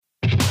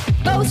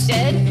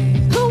ghosted.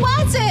 Who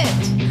was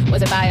it?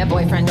 Was it by a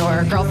boyfriend or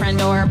a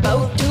girlfriend or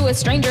both? To a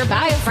stranger,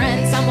 by a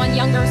friend, someone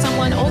younger,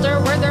 someone older?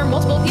 Were there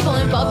multiple people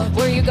involved?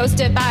 Were you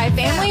ghosted by a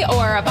family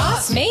or a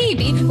boss?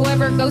 Maybe.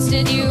 Whoever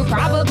ghosted you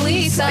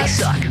probably sucks.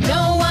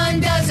 No one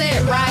does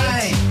it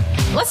right.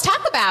 Let's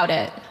talk about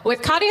it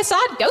with Katia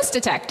Saad, Ghost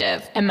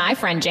Detective, and my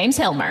friend James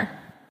Hilmer.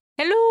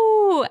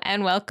 Hello,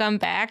 and welcome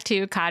back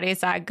to Katia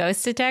Saad,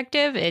 Ghost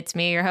Detective. It's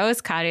me, your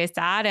host, Katia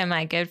Saad, and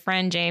my good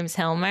friend James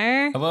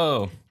Hilmer.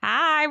 Hello.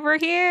 Hi, we're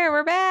here.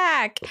 We're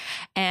back.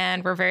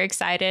 And we're very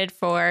excited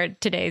for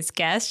today's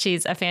guest.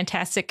 She's a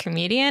fantastic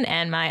comedian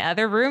and my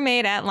other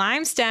roommate at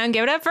Limestone.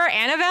 Give it up for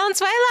Anna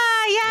Valenzuela.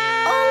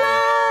 Yay!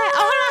 Hola!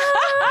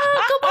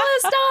 ¿Cómo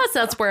estás?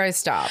 That's where I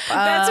stop.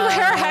 That's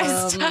where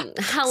I stop.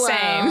 Hello.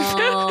 Same.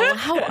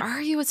 How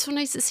are you? It's so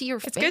nice to see your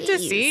face. It's good to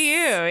see you.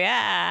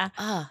 Yeah.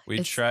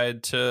 We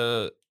tried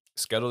to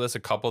schedule this a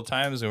couple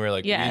times and we were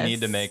like, Yes. we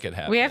need to make it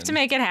happen. We have to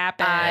make it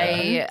happen.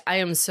 I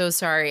am so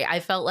sorry.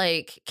 I felt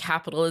like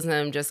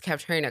capitalism just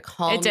kept trying to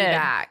call me did.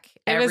 back.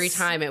 Every was-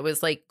 time it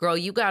was like, girl,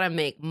 you got to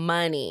make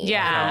money.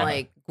 Yeah. And I'm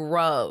like,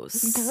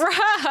 gross.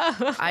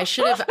 Gross. I'm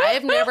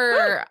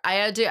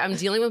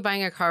dealing with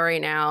buying a car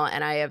right now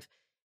and I have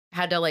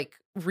had to like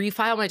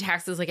refile my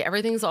taxes. Like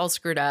everything's all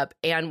screwed up.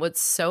 And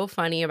what's so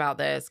funny about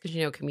this, because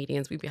you know,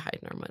 comedians, we be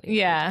hiding our money.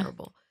 Yeah. We're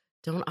terrible.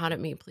 Don't audit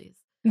me, please.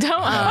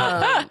 Don't.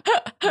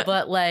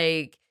 But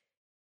like,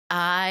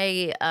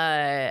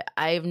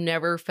 I've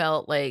never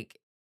felt like,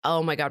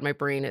 oh my God, my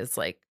brain is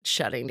like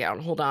shutting down.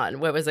 Hold on.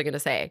 What was I going to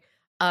say?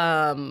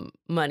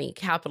 Money,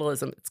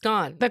 capitalism, it's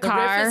gone. The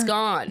car, riff is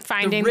gone.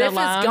 finding the riff the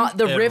loan. is gone.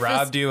 The It riff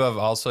robbed you of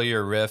also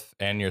your riff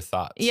and your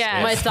thoughts.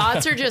 Yeah. my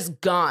thoughts are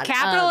just gone.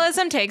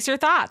 Capitalism takes your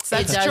thoughts.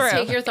 That's it does true.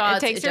 take your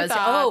thoughts. It takes It your does-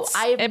 thoughts.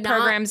 it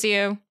programs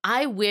you.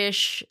 I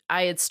wish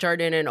I had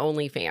started an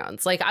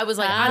OnlyFans. Like I was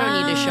like, I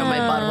don't need to show my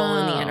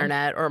butthole on the Oh.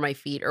 internet or my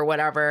feet or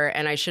whatever.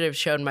 And I should have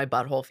shown my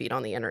butthole feet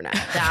on the internet.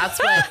 That's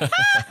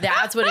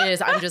what it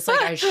is. I'm just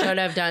like, I should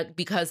have done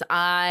because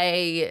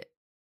I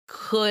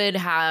could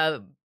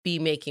have be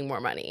making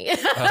more money.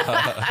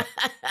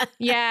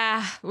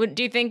 Yeah.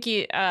 Do you think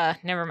you?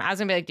 Never mind. I was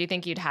gonna be like, do you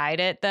think you'd hide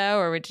it though,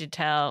 or would you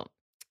tell?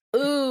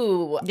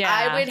 Ooh, Yeah.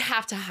 I would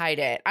have to hide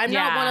it. I'm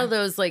not Yeah. one of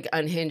those like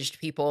unhinged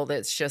people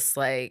that's just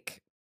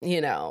like,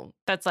 you know,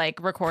 That's like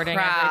recording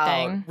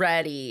proud, everything.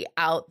 ready,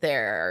 out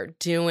there,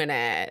 doing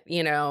it.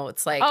 You know,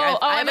 it's like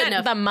I have meant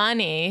enough. the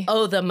money.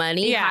 Oh, the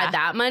money? Yeah. Hide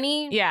that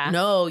money? Yeah.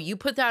 No, you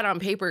put that on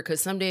paper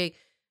because someday,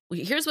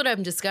 here's what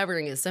I'm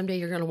discovering is someday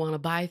you're going to want to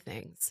buy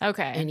things.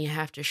 Okay. And you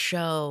have to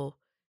show,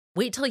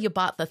 wait till you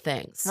bought the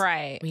things.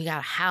 Right. When you got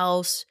a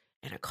house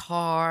and a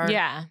car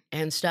Yeah.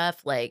 and stuff,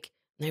 like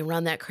they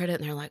run that credit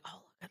and they're like, oh,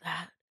 look at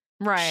that.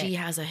 Right. She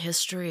has a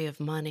history of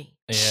money.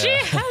 Yeah. She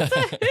has a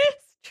history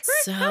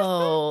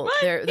So of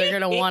they're money.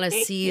 going to want to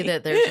see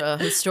that there's a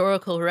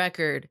historical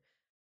record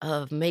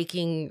of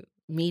making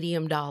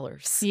medium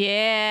dollars.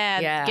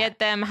 Yeah. Yeah. Get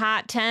them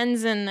hot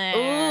tens in there.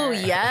 Oh,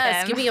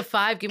 yes. Them- Give me a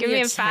 5. Give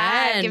me a 10.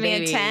 5. Give me a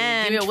baby.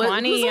 10. Give me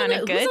 20 who's on a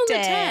the- good who's on the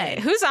day.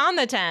 10? Who's on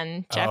the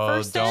 10? Oh,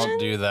 Jefferson? don't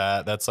do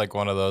that. That's like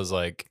one of those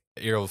like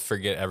you'll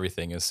forget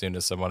everything as soon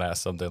as someone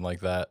asks something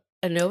like that.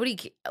 And nobody.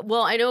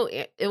 Well, I know.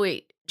 Wait,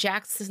 It's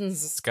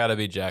Jackson's. got to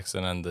be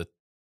Jackson and the.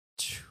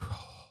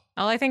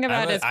 All I think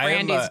about is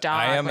Brandy's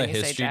dog. I am when a you say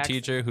history Jackson.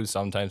 teacher who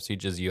sometimes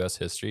teaches U.S.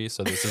 history,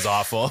 so this is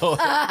awful.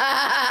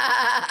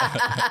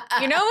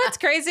 You know what's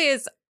crazy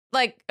is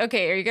like,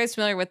 okay, are you guys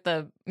familiar with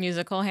the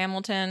musical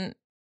Hamilton?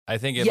 I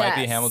think it might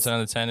be Yes. Hamilton on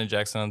the 10 and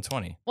Jackson on the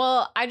 20.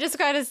 Well, I just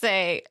gotta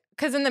say,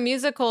 because in the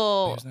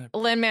musical, There's that-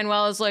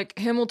 Lin-Manuel is like,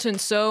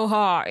 Hamilton's so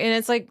hot. And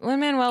it's like,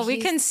 Lin-Manuel, we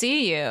He's- can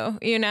see you,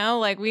 you know?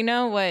 Like, we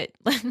know what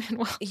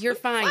Lin-Manuel. You're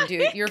fine,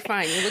 dude. You're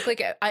fine. You look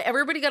like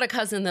everybody got a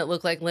cousin that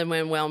looked like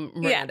Lin-Manuel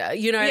Miranda.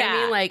 You know what I Yeah.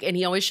 mean? Like, and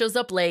he always shows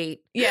up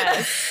late.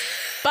 Yes.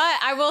 But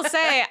I will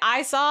say,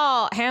 I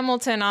saw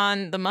Hamilton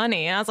on The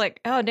Money, and I was like,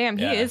 oh, damn,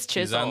 he Yeah, is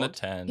chiseled. He's on the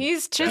 10.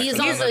 He's chiseled. He's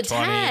Jackson's on the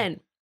 20. 10.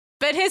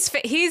 But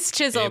he's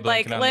chiseled. Abe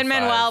Like Lincoln on the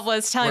Lin-Manuel 5.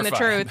 was telling We're the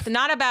fine. truth,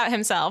 not about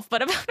himself,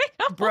 but about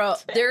Hamilton. Bro,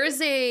 there is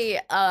a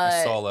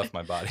My soul left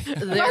my body.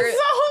 there.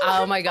 soul.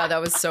 Oh my God, that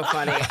was so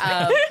funny.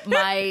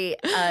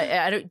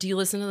 Do you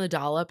listen to the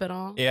Dollop at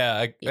all?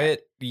 Yeah, Yeah.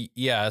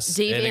 yes.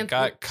 Dave and it Anthony-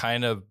 got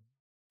kind of.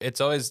 It's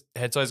always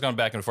gone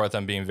back and forth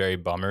on being very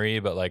bummery,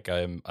 but like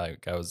I'm a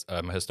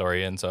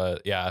historian, so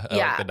yeah. I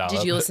like the dollop.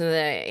 Did you listen to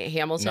the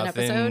Hamilton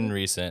Nothing episode?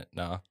 recent,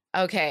 no.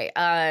 Okay.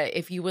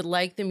 If you would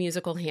like the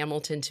musical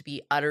Hamilton to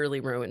be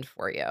utterly ruined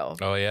for you,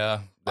 Oh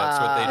yeah, that's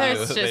what they do.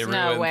 There's They just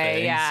no ruin way.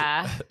 things.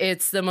 Yeah.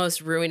 it's the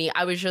most ruiny.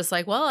 I was just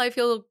like, well, I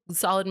feel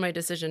solid in my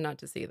decision not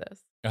to see this.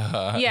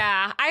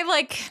 Yeah, I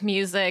like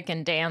music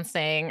and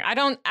dancing. I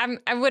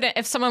wouldn't,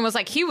 if someone was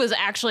like, he was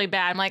actually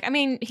bad. I'm like, I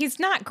mean, he's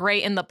not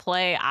great in the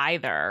play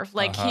either.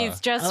 Like, he's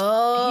just, he's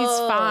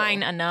Oh.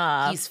 fine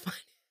enough. He's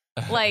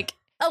fine. Like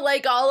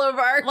all of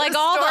our like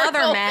all the other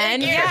historical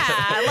men. figures.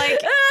 Yeah. Like,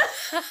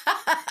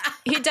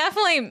 he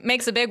definitely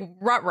makes a big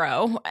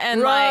rut-row.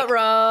 And like,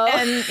 Ruh-roh.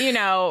 and you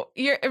know,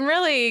 you're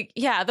really,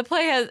 yeah, the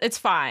play it's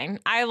fine.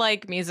 I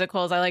like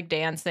musicals. I like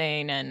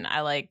dancing, and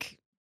I like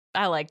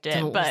I liked it,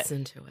 Don't but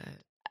listen to it.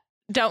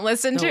 don't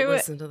listen Don't to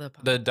listen to the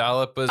podcast. The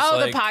dollop was Oh,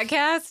 like, the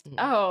podcast?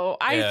 Oh,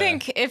 I Yeah.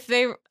 think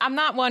I'm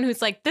not one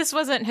who's like, this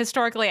wasn't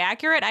historically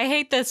accurate. I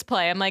hate this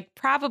play. I'm like,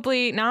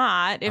 probably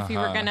not if you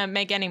were going to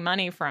make any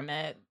money from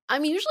it.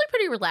 I'm usually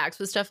pretty relaxed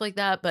with stuff like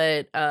that,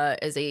 but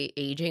as a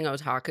aging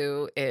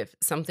otaku, if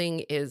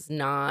something is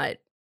not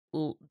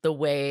the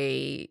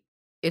way,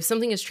 if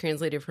something is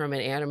translated from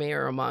an anime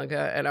or a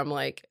manga, and I'm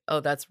like, oh,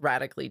 that's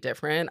radically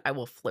different, I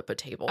will flip a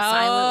table.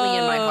 Silently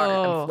in my heart,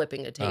 I'm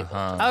flipping a table.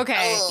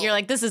 Okay, you're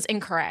like, this is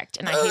incorrect,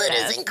 and I hate it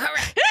this. is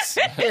incorrect.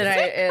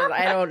 and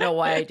I don't know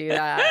why I do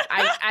that.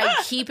 I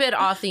keep it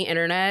off the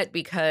internet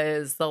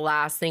because the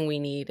last thing we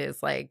need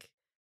is like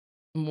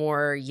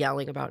more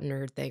yelling about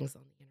nerd things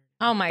on the internet.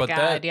 Oh my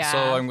God, yeah. So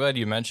I'm glad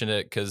you mentioned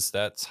it because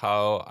that's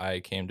how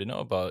I came to know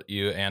about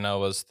you. Anna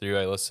was through,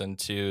 I listened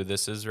to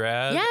This Is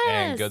Rad and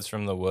Yes. Goods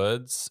from the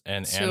Woods.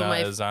 And Two of Anna my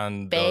is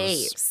on faves.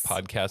 those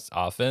podcasts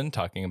often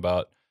talking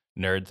about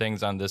nerd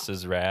things on This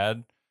Is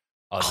Rad.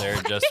 Other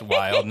just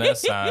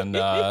wildness on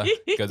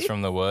Goods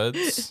from the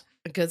Woods.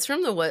 Goods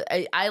from the Wood.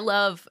 I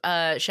love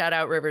shout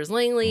out Rivers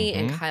Langley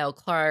and Kyle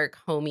Clark,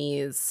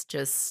 homies.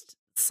 Just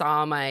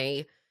saw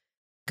my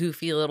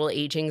goofy little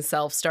aging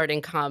self starting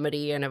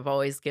comedy and have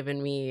always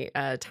given me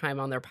time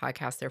on their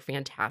podcast. They're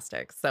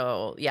fantastic.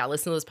 So yeah,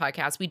 listen to those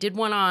podcasts. We did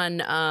one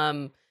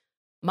on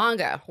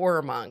manga,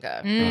 horror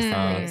manga.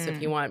 So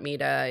if you want me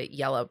to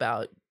yell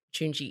about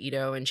Junji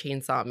Ito and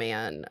Chainsaw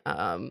Man,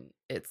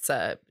 it's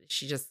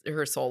she just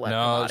her soul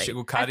left her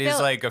body. Kadi's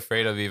like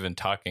afraid of even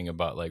talking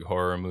about like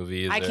horror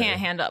movies. I can't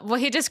handle. Well,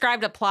 he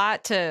described a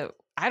plot to.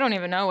 I don't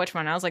even know which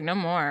one. I was like, no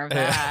more of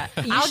that.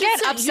 I'll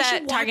get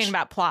upset talking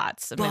about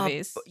plots of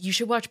movies. You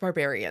should watch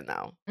Barbarian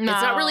though. No.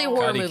 It's not really a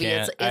horror Kadi movie.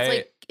 can't.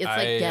 It's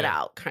like Get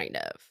Out, kind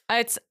of.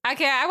 It's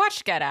okay. I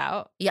watched Get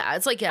Out. Yeah,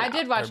 it's like Get Out. I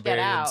did watch Get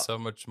Out. So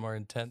much more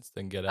intense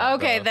than Get Out.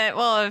 Okay, though.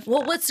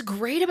 Well, what's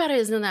great about it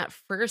is in that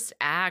first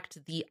act,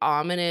 the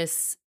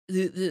ominous,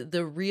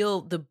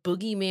 the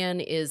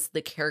boogeyman is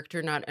the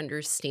character not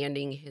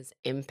understanding his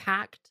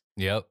impact.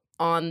 Yep.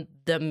 On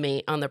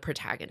the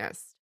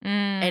protagonist,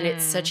 and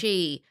it's such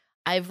a.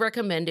 I've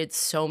recommended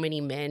so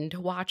many men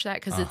to watch that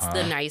because it's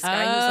the nice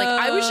guy who's like,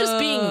 I was just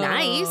being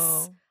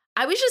nice.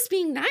 I was just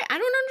being nice. I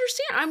don't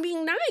understand. I'm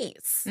being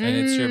nice. And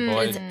it's your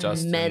boy It's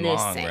Justin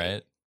menacing. Long,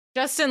 right?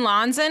 Justin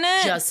Long's in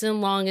it.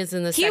 Justin Long is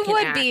in the he second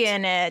would act. be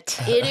in it.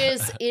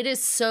 It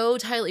is so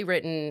tightly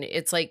written.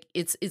 It's like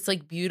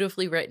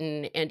beautifully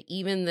written, and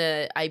even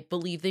I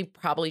believe they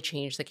probably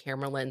changed the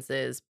camera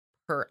lenses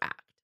per act.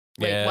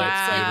 Yeah,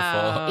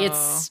 wow. it's beautiful.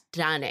 It's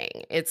stunning.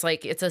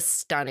 It's a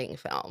stunning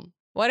film.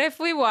 What if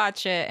we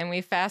watch it and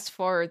we fast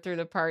forward through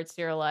the parts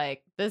you're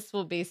like, this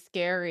will be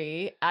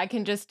scary? I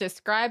can just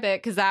describe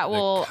it because that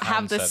will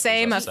have the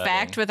same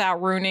effect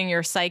without ruining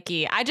your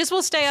psyche. I just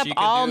will stay up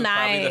all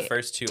night the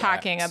first two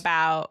talking acts.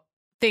 about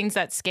things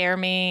that scare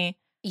me.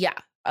 Yeah.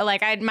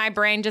 Like my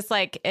brain just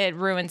like it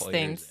ruins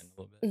things.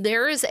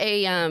 There is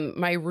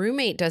my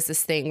roommate does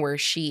this thing where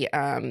she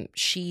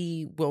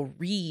will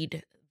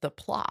read the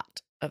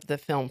plot of the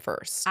film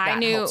first.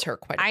 That helps her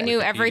quite a bit. I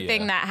knew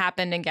everything that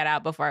happened in Get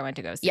Out before I went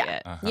to go see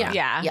it.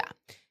 Yeah.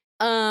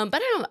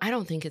 But I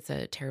don't think it's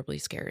a terribly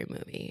scary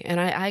movie, and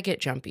I get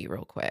jumpy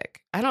real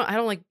quick. I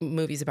don't like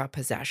movies about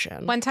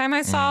possession. One time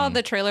I saw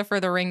the trailer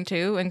for The Ring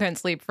 2 and couldn't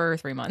sleep for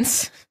 3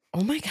 months.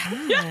 Oh my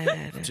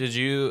God. Did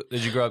you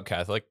grow up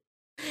Catholic?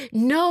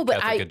 No,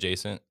 but Catholic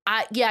adjacent.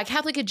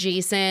 Catholic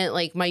adjacent.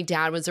 Like my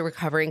dad was a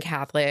recovering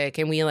Catholic,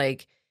 and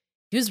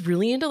he was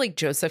really into like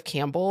Joseph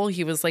Campbell.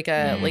 He was like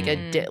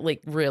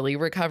really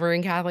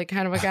recovering Catholic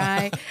kind of a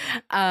guy.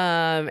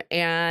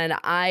 And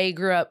I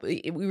grew up,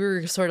 we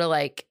were sort of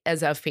like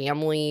as a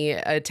family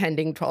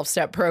attending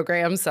 12-step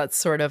programs.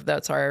 That's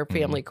our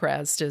family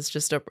crest, is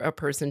just a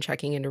person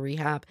checking into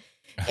rehab.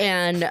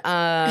 And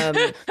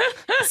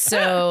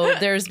so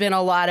there's been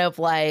a lot of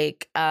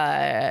like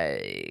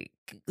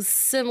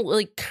similar,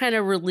 like kind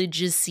of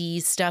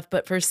religious-y stuff,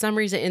 but for some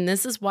reason, and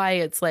this is why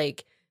it's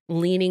like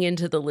leaning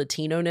into the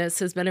Latino-ness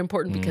has been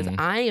important, because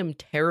I am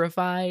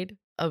terrified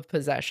of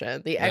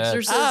possession. The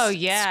Exorcist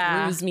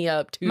screws me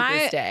up to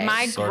this day.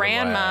 My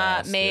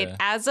grandma made,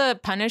 as a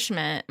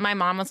punishment, my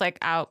mom was like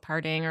out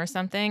partying or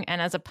something,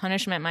 and as a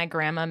punishment, my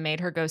grandma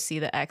made her go see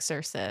The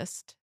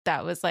Exorcist.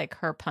 That was like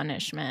her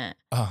punishment.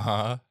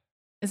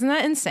 Isn't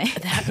that insane?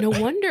 No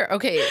wonder.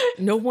 Okay,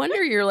 no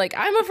wonder you're like,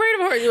 I'm afraid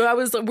of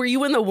her. Were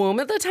you in the womb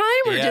at the time,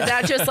 or did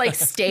that just like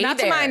stay Not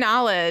there? to my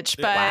knowledge,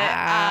 but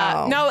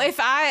wow. No. If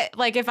I'm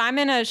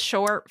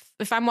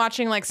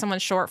watching like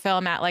someone's short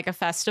film at like a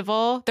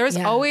festival, there's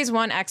always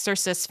one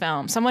Exorcist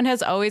film. Someone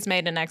has always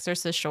made an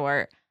Exorcist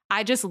short.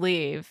 I just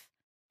leave.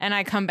 And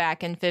I come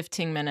back in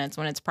 15 minutes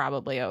when it's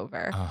probably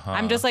over.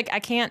 I'm just like, I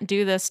can't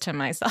do this to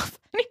myself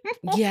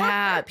anymore.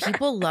 Yeah,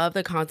 people love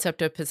the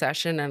concept of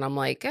possession, and I'm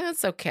like,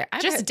 it's okay.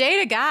 Just date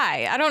a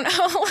guy. I don't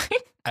know.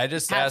 I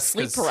just asked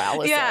sleep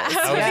paralysis.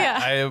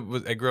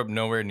 I grew up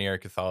nowhere near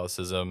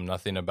Catholicism,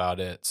 nothing about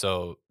it.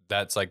 So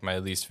that's like my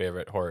least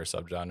favorite horror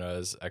subgenre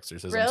is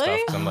exorcism stuff.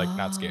 'Cause I'm like,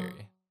 not scary.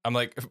 I'm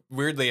like,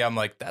 weirdly, I'm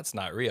like, that's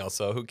not real.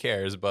 So who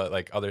cares? But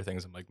like other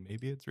things, I'm like,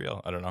 maybe it's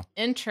real. I don't know.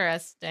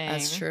 Interesting.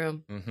 That's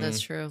true. That's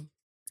true.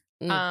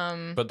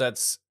 But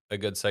that's a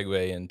good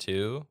segue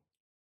into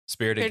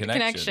Spirited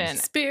Connection.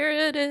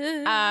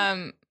 Spirited.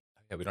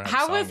 Yeah, we don't have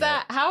How a song was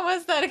that? yet. How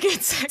was that a good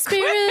segue?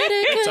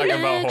 Spirited Talking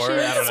about horror.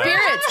 I don't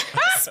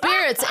know.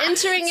 Spirits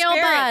entering your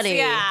Spirits, body.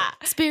 yeah.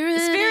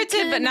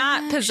 Spirited, but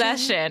not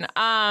possession.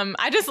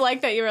 I just like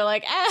that you were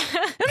like,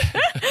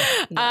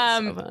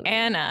 That's so funny.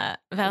 Anna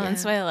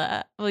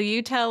Valenzuela, will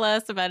you tell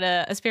us about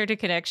a spirited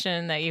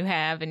connection that you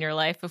have in your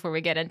life before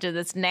we get into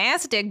this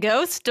nasty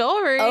ghost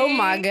story? Oh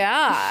my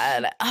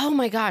God. Oh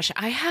my gosh.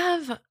 I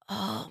have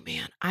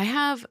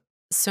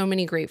so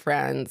many great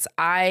friends.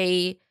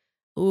 I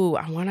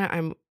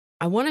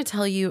want to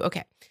tell you,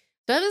 okay.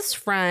 So I have this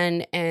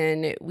friend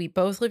and we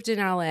both lived in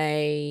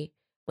LA,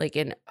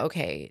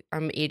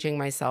 I'm aging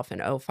myself in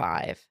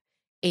 2005.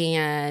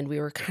 And we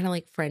were kind of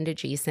like friend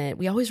adjacent.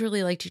 We always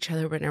really liked each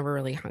other, but never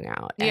really hung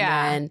out.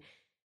 Yeah. And then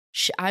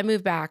I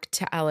moved back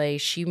to LA.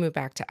 She moved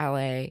back to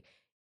LA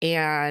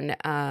and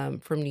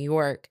from New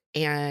York.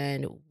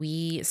 And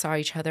we saw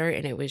each other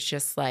and it was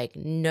just like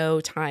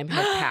no time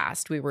had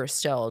passed. We were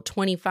still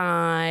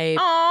 25.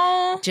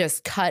 Aww.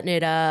 Just cutting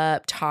it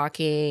up,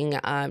 talking.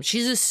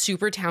 She's a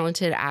super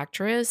talented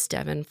actress,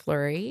 Devin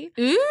Fleury.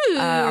 Ooh.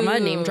 I'm going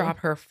to name drop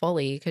her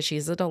fully because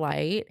she's a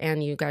delight.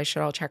 And you guys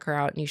should all check her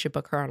out and you should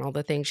book her on all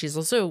the things. She's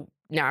also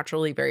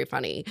naturally very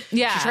funny.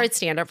 Yeah. She tried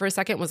stand up for a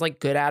second, was like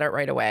good at it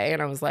right away.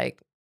 And I was like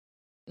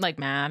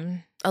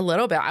mad. a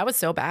little bit. I was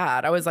so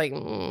bad. I was like,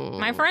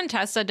 My friend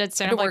Tessa did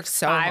stand up like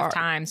so 5 hard.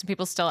 times and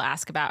people still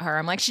ask about her.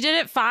 I'm like, she did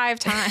it 5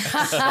 times.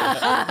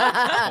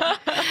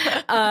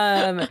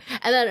 And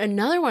then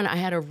another one, I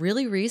had a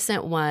really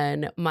recent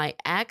one. My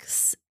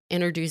ex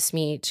introduced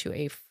me to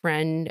a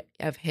friend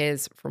of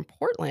his from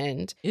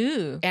Portland.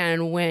 Ooh.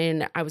 And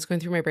when I was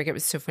going through my breakup, it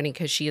was so funny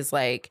because she is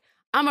like,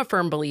 I'm a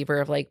firm believer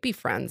of like, be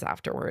friends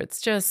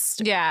afterwards.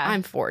 Just, Yeah.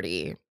 I'm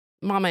 40.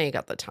 Mama ain't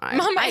got the time.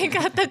 Mama ain't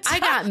got the time. I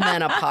got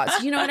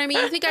menopause. You know what I mean?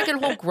 You think I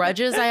can hold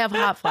grudges? I have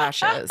hot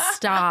flashes.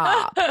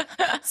 Stop.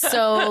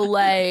 So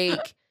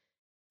like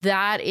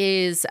that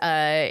is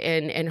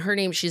and her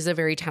name, she's a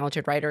very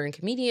talented writer and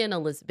comedian,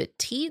 Elizabeth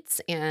Teets.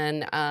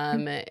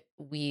 And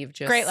we've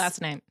just Great last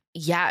name.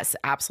 Yes,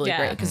 absolutely Yeah.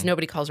 great. Because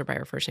nobody calls her by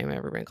her first name.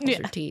 Everybody calls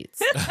her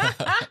Teets.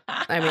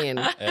 I mean,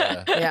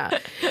 Yeah. yeah.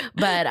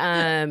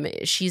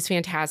 But she's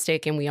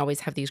fantastic and we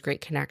always have these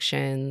great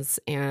connections.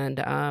 And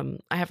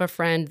I have a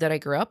friend that I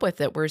grew up with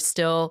that we're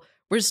still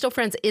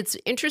friends. It's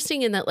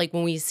interesting in that like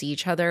when we see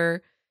each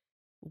other,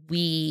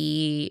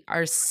 we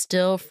are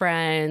still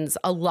friends.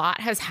 A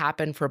lot has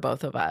happened for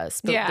both of us,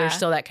 but Yeah. there's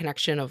still that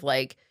connection of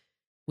like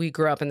we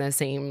grew up in the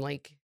same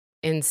like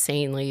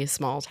insanely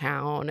small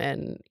town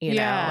and you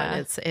know,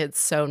 and it's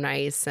so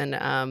nice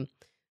and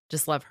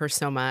just love her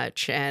so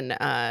much. And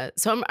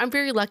so I'm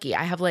very lucky.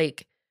 I have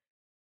like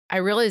I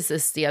realized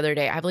this the other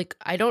day. I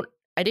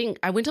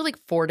went to like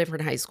 4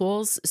 different high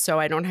schools, so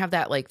I don't have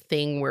that like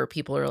thing where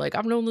people are like,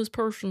 I've known this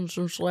person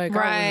since like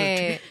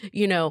Right.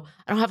 you know,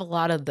 I don't have a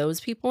lot of those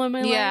people in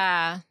my life.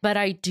 Yeah. But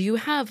I do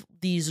have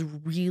these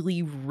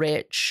really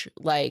rich,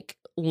 like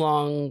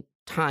long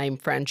time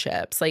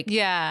friendships. Like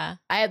Yeah.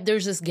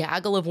 there's this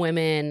gaggle of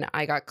women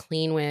I got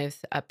clean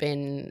with up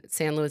in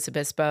San Luis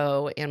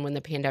Obispo. And when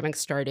the pandemic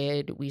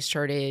started, we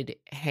started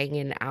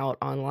hanging out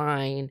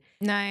online.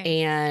 Nice.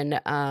 And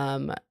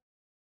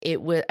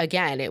it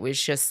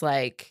was just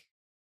like,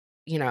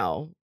 you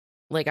know,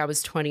 like I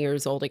was 20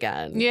 years old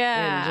again.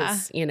 Yeah. And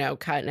just, you know,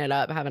 cutting it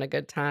up, having a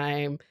good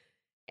time.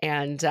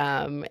 And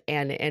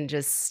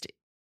just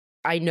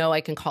I know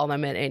I can call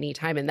them at any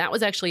time. And that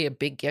was actually a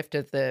big gift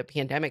of the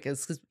pandemic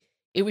is because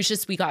it was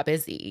just we got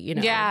busy, you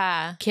know.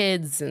 Yeah.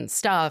 Kids and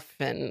stuff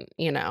and,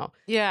 you know,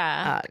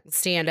 Yeah.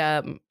 stand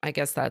up. I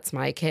guess that's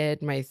my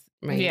kid, my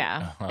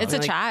Yeah. It's a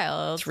like,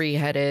 child.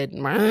 3-headed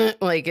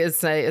like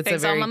it's a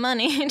Takes very all my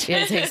money. it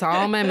takes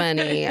all my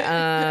money.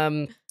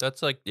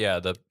 That's like,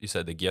 yeah, you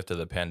said the gift of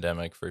the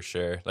pandemic for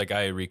sure. Like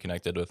I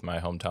reconnected with my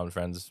hometown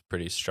friends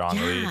pretty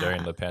strongly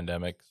during the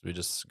pandemic. We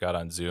just got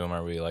on Zoom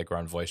or we like were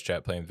on voice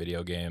chat playing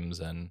video games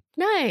and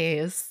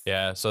Nice.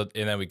 yeah. So,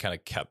 and then we kind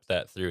of kept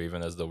that through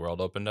even as the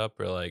world opened up.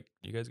 We're like,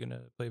 you guys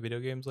gonna play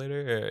video games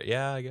later? Or,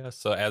 yeah, I guess.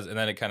 So and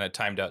then it kind of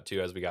timed out too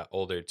as we got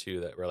older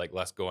too, that we're like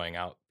less going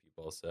out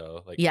people.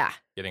 So like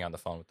getting on the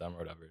phone with them or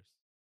whatever.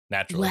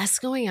 Naturally. Less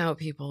going out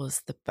people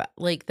is the best.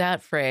 Like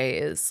that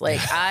phrase.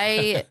 Like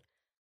I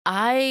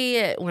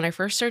when I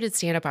first started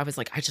stand up, I was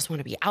like, I just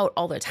want to be out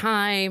all the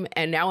time.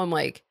 And now I'm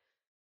like,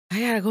 I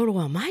gotta go to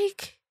a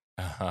mic.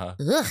 Uh-huh.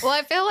 Ugh. Well,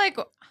 I feel like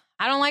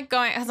I don't like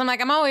going because I'm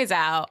like, I'm always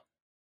out.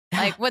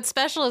 Like, what's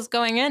special is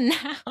going in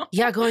now.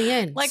 Yeah, going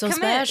in. Like, so come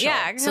special. in.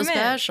 Yeah, so come in.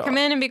 special. Come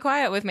in and be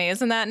quiet with me.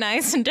 Isn't that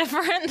nice and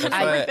different than That's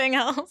why everything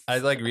else? I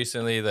like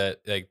recently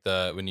that like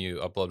when you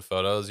upload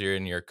photos, you're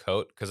in your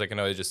coat because I can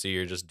always just see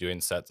you're just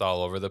doing sets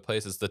all over the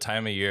place. It's the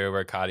time of year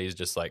where Cotty's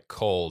just like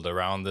cold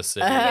around the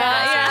city. of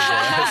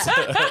Los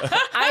Angeles.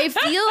 I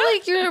feel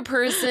like you're a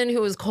person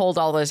who is cold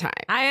all the time.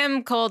 I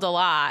am cold a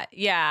lot.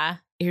 Yeah.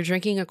 You're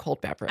drinking a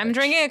cold beverage. I'm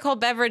drinking a cold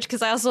beverage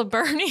because I also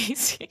burn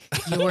easy.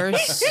 You're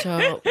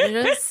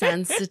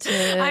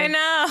sensitive. I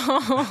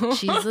know.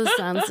 She's a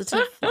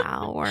sensitive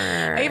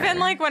flower. Even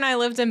like when I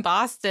lived in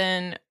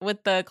Boston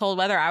with the cold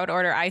weather, I would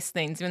order ice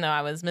things even though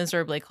I was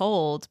miserably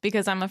cold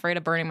because I'm afraid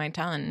of burning my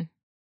tongue.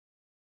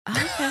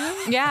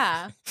 Okay.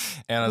 Yeah.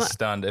 Anna's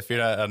stunned. If you're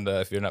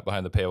not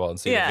behind the paywall and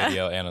see the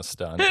video, Anna's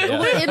stunned.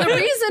 Yeah. And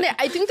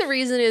I think the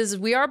reason is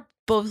we are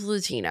both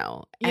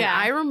Latino. And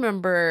I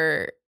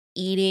remember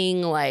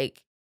eating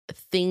like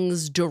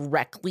things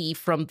directly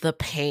from the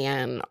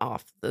pan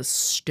off the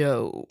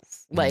stove.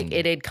 Like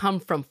it had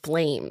come from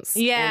flames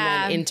and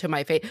then into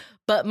my face.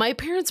 But my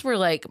parents were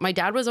like, my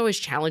dad was always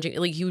challenging.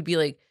 Like he would be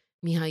like,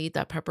 Mija, eat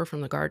that pepper from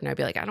the garden. I'd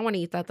be like, I don't want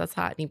to eat that. That's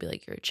hot. And he'd be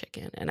like, you're a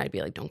chicken. And I'd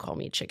be like, don't call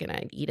me chicken.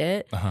 I'd eat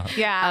it.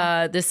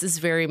 Yeah. This is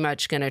very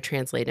much going to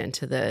translate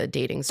into the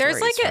dating stories.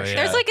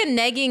 There's like a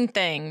negging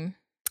thing.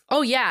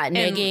 Oh yeah,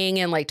 negging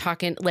and like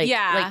talking, like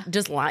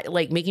just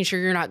like making sure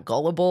you're not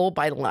gullible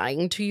by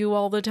lying to you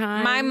all the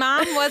time. My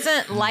mom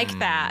wasn't like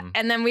that,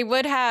 and then we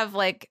would have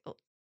like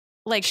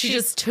she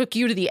just took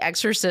you to the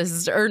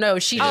Exorcist, or no,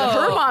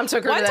 her mom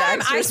took her to the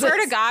Exorcist. I swear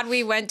to God,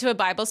 we went to a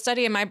Bible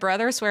study, and my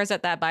brother swears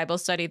at that Bible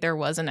study there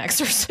was an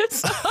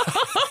exorcist.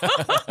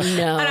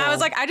 No, and I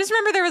was like, I just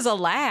remember there was a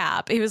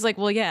lab. He was like,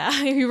 well,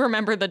 yeah, you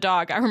remember the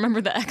dog. I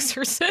remember the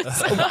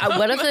Exorcist.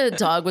 What if the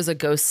dog was a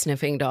ghost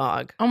sniffing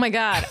dog? Oh my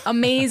God,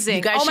 amazing!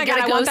 You guys oh my God,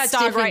 I want that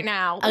dog right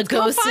now. A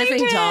ghost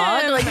sniffing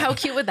dog? Like how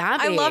cute would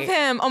that be? I love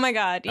him. Oh my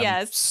God,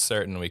 yes. I'm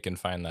certain we can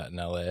find that in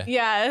LA.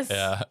 Yes.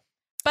 Yeah.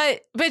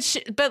 But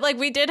like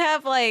we did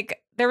have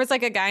like there was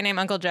like a guy named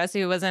Uncle Jesse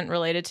who wasn't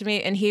related to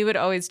me, and he would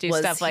always do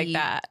stuff like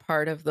that.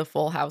 Part of the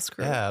Full House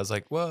crew. Yeah, I was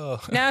like, whoa.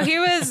 No, he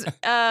was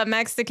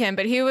Mexican,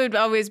 but he would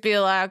always be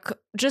like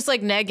just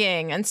like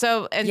negging, and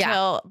so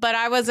but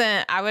I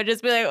wasn't. I would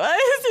just be like, what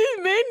is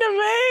he mean to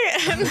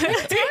me? And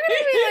talking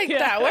to me like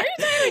that. What are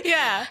you saying?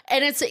 Yeah,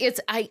 and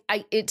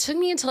it took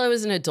me until I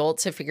was an adult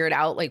to figure it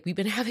out. Like we've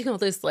been having all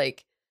this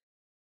like.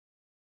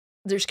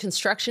 There's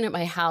construction at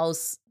my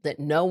house that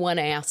no one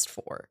asked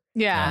for.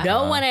 Yeah.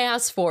 No one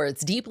asked for.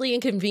 It's deeply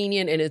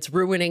inconvenient and it's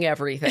ruining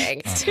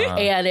everything.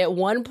 And at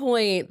one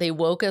point, they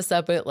woke us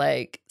up at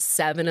like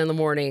 7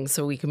 a.m.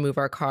 so we could move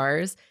our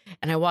cars.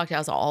 And I walked out, it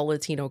was all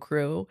Latino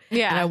crew.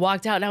 Yeah. And I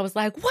walked out and I was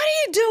like, what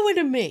are you doing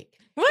to me?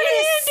 What are you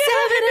doing? 7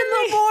 a.m.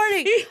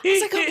 I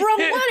was like, bro,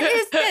 what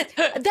is this?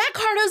 That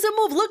car doesn't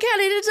move. Look at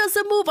it. It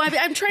doesn't move.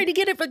 I'm trying to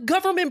get it for a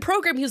government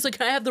program. He was like,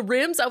 can I have the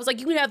rims? I was like,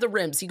 you can have the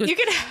rims. He goes,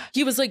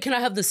 he was like, can I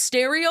have the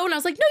stereo? And I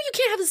was like, no, you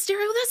can't have the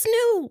stereo. That's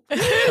new.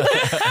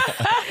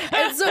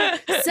 And so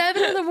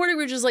 7 a.m,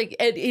 we're just like,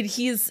 and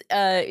he's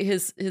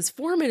his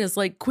foreman is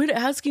like, quit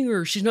asking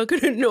her. She's not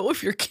going to know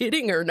if you're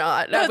kidding or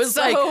not. And That's I was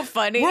so like,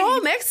 funny. We're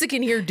all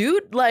Mexican here,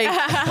 dude. Like,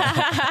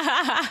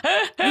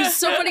 it was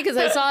so funny because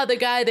I saw the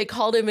guy, they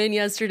called him in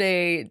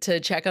yesterday to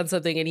check on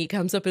something, and he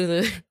comes up into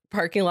the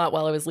parking lot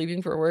while I was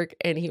leaving for work,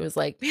 and he was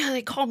like, man,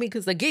 they called me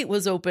because the gate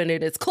was open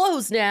and it's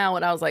closed now.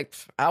 And I was like,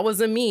 that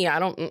wasn't me. I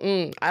don't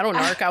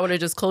narc. I would have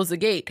just closed the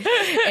gate.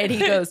 And he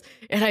goes,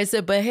 and I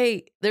said, but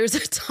hey, there's a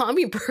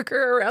Tommy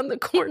Burger around the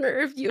corner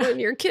if you and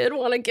your kid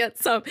want to get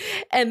some.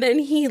 And then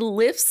he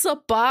lifts a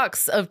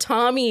box of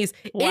Tommy's.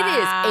 Wow. It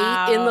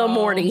is 8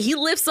 a.m. He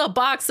lifts a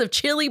box of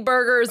chili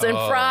burgers and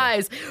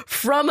fries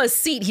from a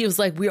seat. He was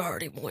like, we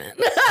already went.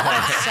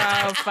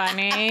 So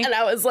funny. And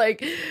I was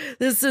like,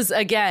 this is,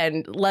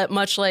 again,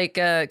 much like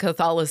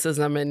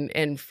Catholicism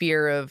and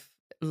fear of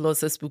los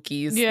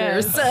spookies.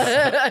 Yes.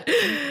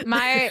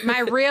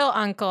 my real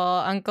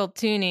Uncle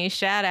Toonie,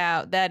 shout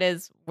out. That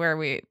is where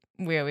we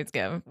always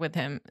go with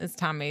him, is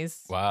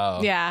Tommy's.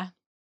 Wow. Yeah.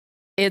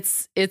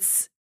 It's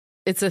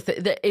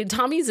a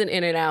Tommy's and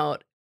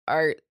In-N-Out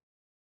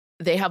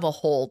they have a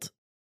hold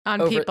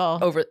on people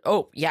over.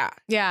 Oh yeah.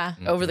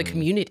 Over the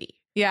community.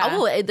 Yeah.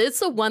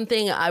 It's the one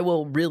thing I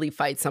will really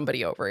fight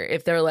somebody over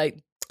if they're like,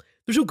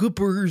 there's no good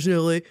burgers in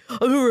LA.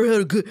 I've never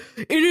had a good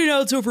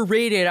In-N-Out's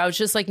overrated. I was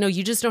just like, no,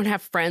 you just don't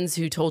have friends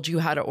who told you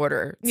how to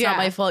order. It's not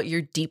my fault.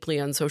 You're deeply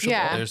unsociable.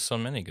 Yeah. There's so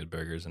many good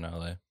burgers in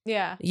LA.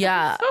 Yeah.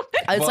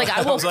 It's like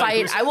I will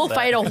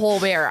fight a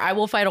whole bear. I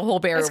will fight a whole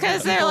bear. It's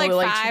because they're like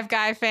Five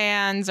Guy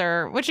fans,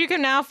 or which you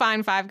can now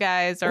find Five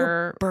Guys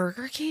or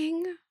Burger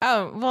King.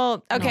 Oh,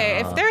 well,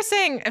 okay.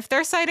 If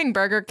they're citing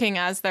Burger King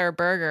as their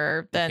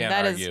burger, then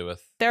that is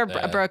they're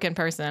a broken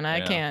person.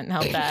 I can't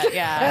help that.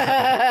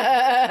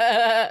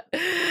 Yeah.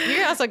 You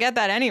can also get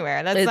that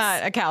anywhere. That's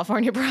not a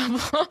California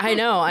problem. I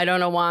know. I don't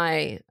know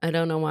why.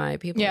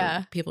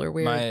 People are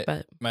weird.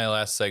 But my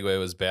last segue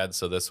was bad,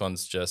 so this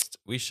one's just,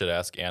 we should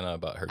ask Anna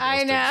about her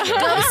I know.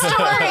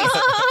 stories.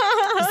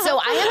 So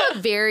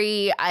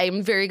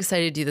I'm very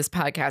excited to do this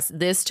podcast.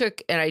 This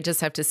took, and I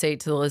just have to say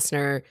to the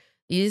listener,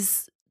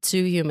 these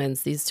two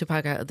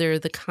podcasts, they're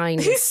the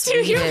kindest,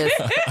 sweetest,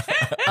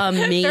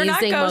 amazing. They're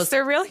not ghosts,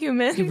 they're real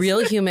humans.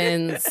 Real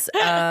humans.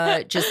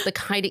 Just the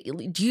kind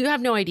of, do you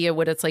have no idea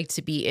what it's like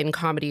to be in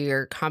comedy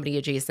or comedy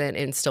adjacent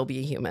and still be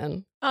a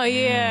human? Oh,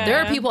 yeah. There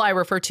are people I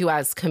refer to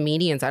as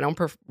comedians. I don't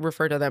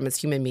refer to them as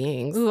human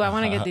beings. Ooh, I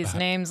want to get these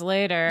names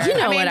later. You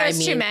know what I there's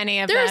mean. too many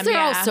of They're them.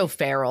 also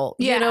feral.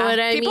 Yeah. You know what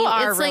I mean? People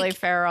are It's really like,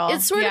 feral.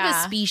 It's sort of a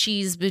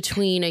species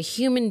between a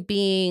human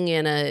being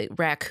and a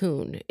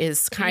raccoon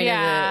is kind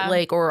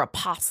of or a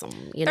possum.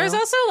 You know? There's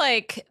also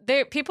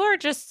people are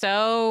just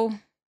so...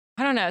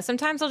 I don't know.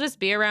 Sometimes I'll just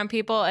be around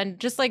people and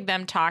just like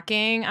them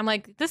talking. I'm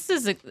like, this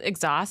is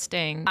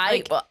exhausting.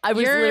 I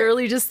was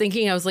literally just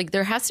thinking, I was like,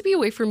 there has to be a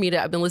way for me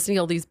to, I've been listening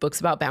to all these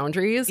books about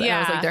boundaries. And I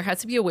was like, there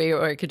has to be a way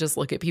where I could just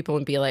look at people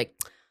and be like,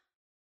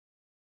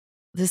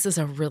 this is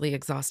a really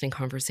exhausting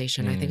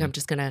conversation. I think I'm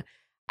just going to,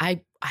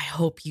 I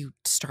hope you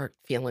start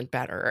feeling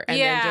better. And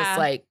then just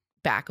like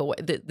back away.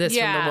 From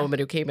the woman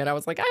who came in, I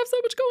was like, I have so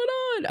much going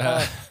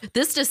on.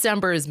 This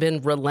December has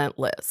been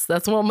relentless.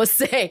 That's what I'm going to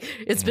say.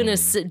 It's been a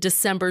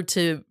December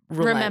to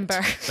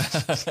remember.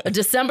 A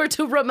December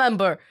to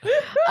remember.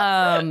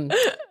 But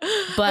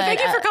thank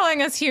you for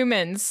calling us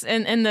humans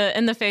in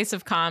the face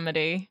of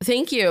comedy.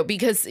 Thank you,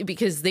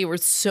 because they were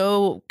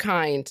so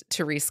kind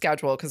to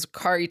reschedule, because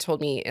Kari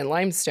told me in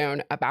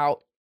Limestone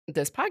about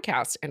this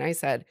podcast, and I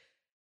said,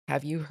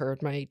 have you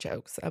heard my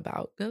jokes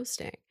about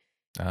ghosting?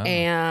 Oh.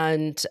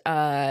 And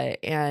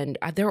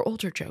they're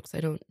older jokes. I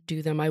don't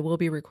do them. I will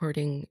be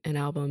recording an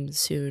album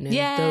soon, and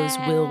those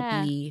will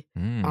be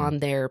on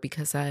there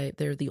because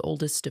they're the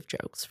oldest of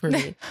jokes for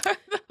me.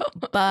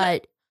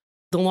 But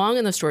the long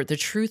and the short, the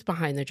truth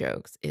behind the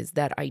jokes is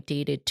that I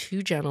dated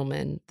two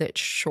gentlemen that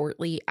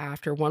shortly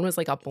after, one was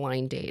like a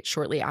blind date,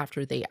 shortly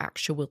after they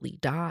actually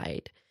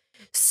died.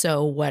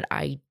 So what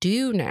I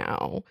do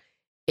now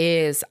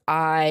is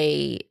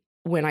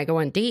when I go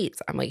on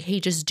dates, I'm like, hey,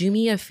 just do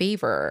me a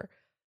favor.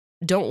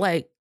 Don't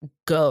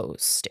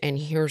ghost. And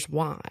here's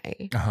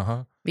why.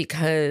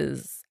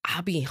 Because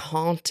I'll be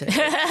haunted.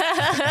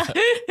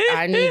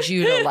 I need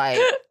you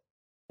to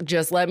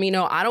just let me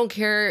know. I don't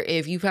care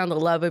if you found the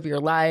love of your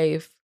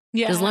life.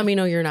 Yeah. Just let me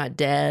know you're not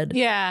dead.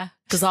 Yeah.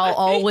 Because I'll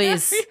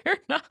always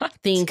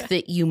think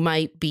that you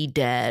might be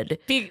dead.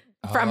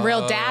 From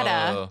real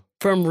data.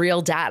 From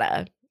real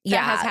data.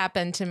 That has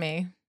happened to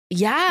me.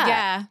 Yeah.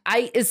 Yeah.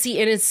 I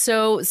see. And it's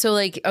so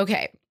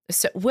okay.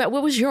 So what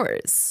was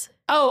yours?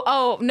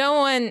 Oh, no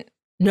one.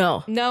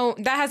 No,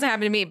 that hasn't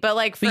happened to me.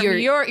 But from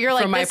you're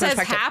like, this has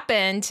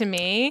happened to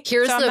me.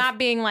 I'm not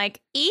being like,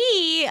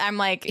 I'm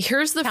like,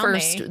 here's the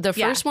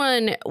first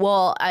one.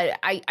 Well,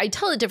 I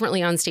tell it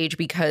differently on stage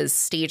because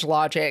stage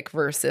logic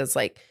versus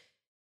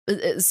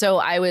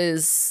so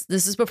this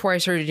is before I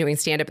started doing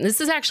stand-up. And this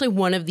is actually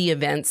one of the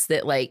events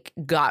that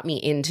got me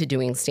into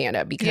doing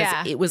stand-up,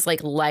 because it was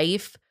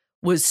life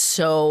was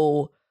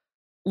so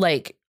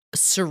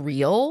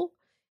surreal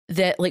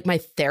that my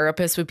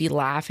therapist would be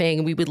laughing,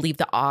 and we would leave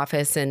the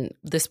office, and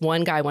this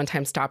one guy one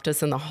time stopped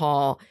us in the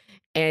hall,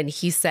 and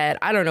he said,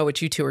 I don't know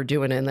what you two are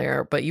doing in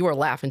there, but you are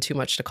laughing too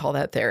much to call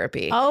that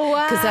therapy. Oh,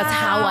 wow. Because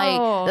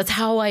that's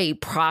how I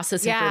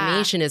process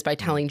information, is by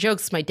telling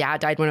jokes. My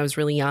dad died when I was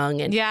really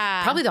young, and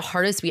probably the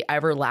hardest we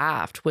ever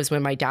laughed was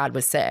when my dad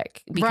was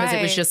sick, because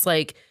it was just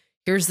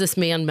here's this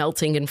man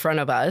melting in front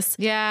of us.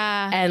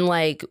 Yeah. And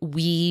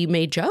we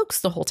made jokes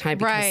the whole time,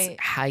 because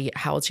how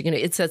else are you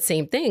gonna, it's that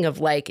same thing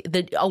of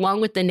along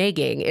with the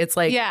nagging, it's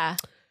we're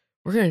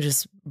gonna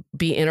just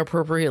be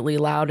inappropriately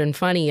loud and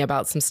funny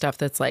about some stuff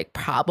that's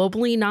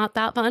probably not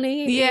that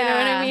funny. You know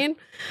what I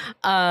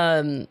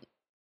mean?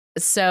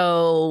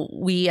 So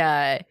we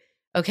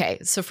okay,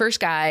 so first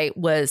guy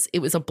it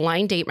was a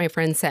blind date my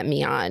friend sent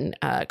me on,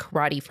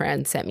 karate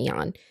friend sent me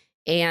on.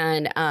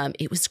 And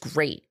it was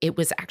great. It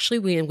was actually,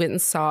 we went and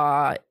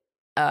saw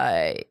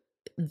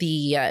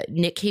the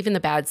Nick Cave and the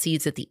Bad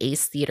Seeds at the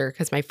Ace Theater,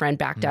 because my friend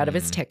backed out of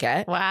his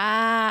ticket. Wow.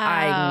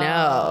 I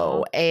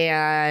know.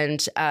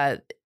 And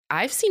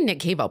I've seen Nick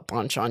Cave a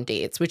bunch on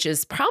dates, which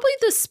is probably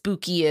the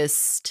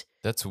spookiest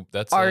that's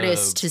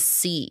artist to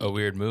see. A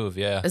weird move,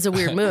 yeah. It's a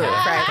weird move,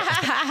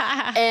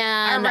 right?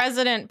 And our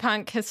resident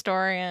punk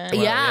historian.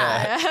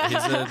 Well,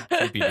 he's a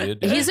creepy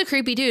dude. He's a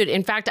creepy dude.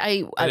 In fact, but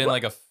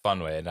in a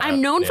fun way.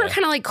 I'm known for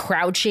kind of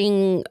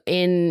crouching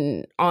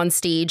on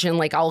stage,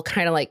 and I'll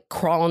kind of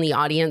crawl in the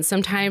audience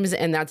sometimes,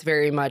 and that's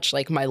very much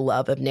my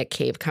love of Nick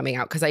Cave coming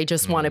out, because I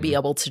just want to be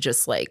able to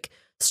just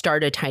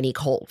start a tiny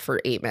cult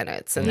for 8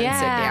 minutes and then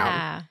sit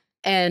down.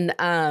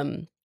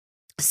 And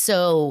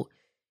so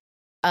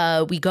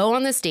we go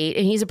on this date,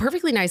 and he's a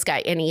perfectly nice guy,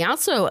 and he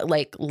also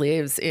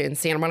lives in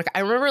Santa Monica. I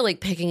remember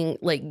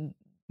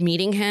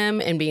meeting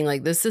him and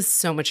being this is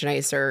so much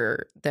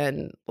nicer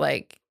than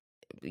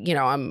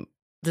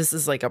this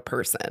is a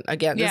person.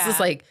 Again, this is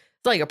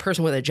a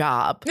person with a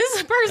job. This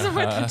is a person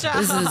with a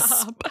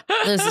job.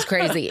 This is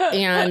crazy.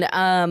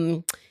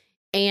 And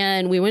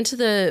And we went to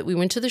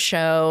the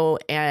show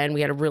and we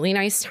had a really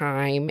nice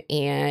time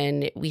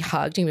and we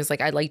hugged. He was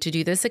like, I'd like to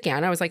do this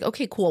again. I was like,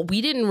 okay, cool.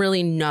 We didn't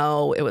really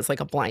know it was like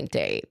a blind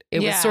date. It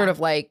was sort of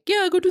like,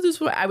 yeah, go do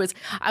this. I was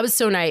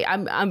so naive.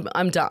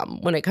 I'm dumb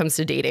when it comes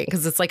to dating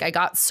because it's like I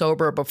got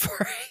sober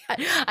before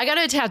I got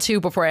a tattoo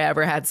before I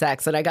ever had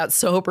sex, and I got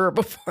sober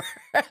before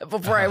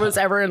I was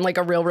ever in like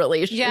a real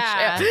relationship.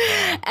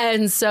 Yeah.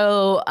 And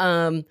so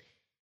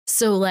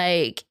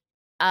like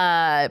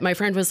my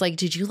friend was like,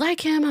 did you like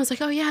him? I was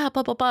like, oh yeah,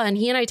 blah, blah, blah. And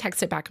he and I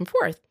texted back and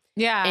forth.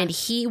 Yeah. And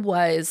he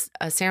was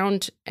a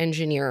sound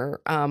engineer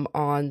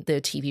on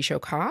the TV show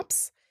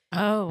Cops.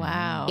 Oh,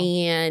 wow.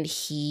 And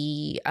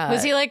he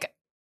was he like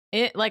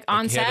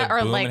on set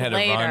or like had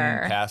later? To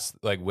run past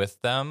like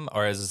with them,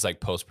 or is this like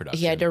post production?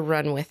 He had to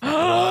run with them.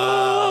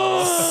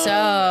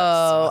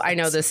 So I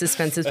know the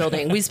suspense is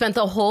building. We spent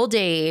the whole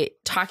day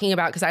talking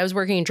about, because I was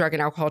working in drug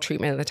and alcohol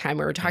treatment at the time.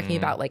 We were talking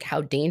about like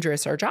how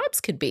dangerous our jobs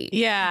could be.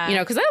 Yeah. You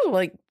know, because I've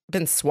like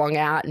been swung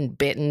at and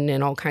bitten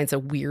and all kinds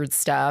of weird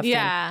stuff.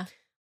 Yeah.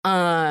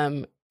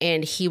 And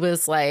he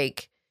was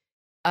like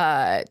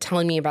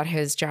telling me about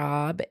his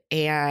job,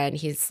 and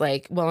he's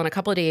like, well, in a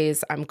couple of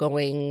days I'm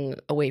going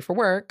away for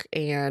work,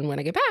 and when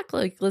I get back,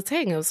 like, let's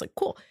hang. I was like,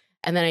 cool.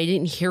 And then I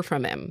didn't hear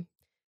from him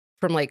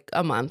from like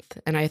a month,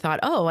 and I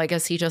thought, oh, I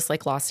guess he just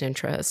like lost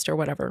interest or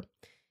whatever.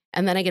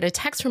 And then I get a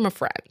text from a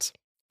friend,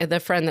 the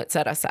friend that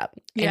set us up,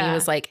 and he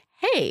was like,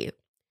 hey,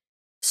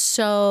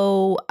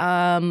 so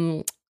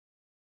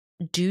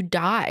dude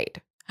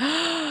died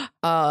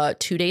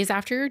 2 days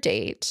after your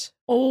date.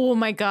 Oh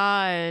my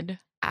God.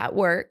 At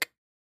work.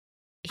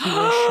 He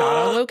was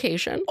shot on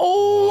location.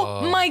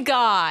 Oh my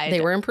God. They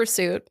were in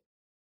pursuit.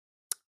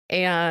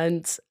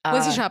 And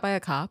was he shot by a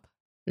cop?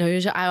 No, he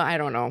was, I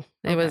don't know.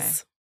 It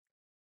was,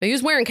 but he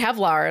was wearing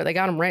Kevlar. They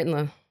got him right in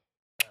the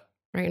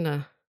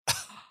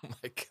oh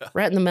my God.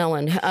 right in the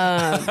melon.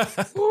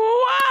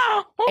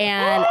 Wow.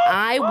 And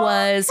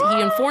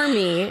he informed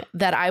me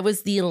that I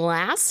was the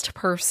last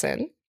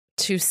person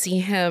to see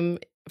him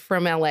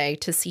from LA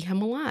to see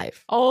him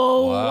alive.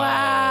 Oh,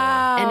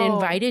 wow. And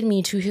invited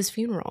me to his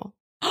funeral.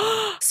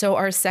 So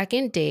our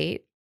second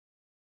date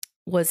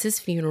was his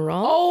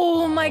funeral.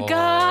 Oh my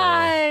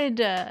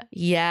God.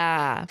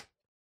 Yeah.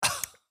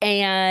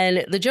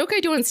 And the joke I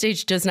do on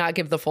stage does not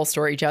give the full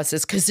story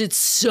justice because it's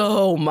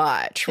so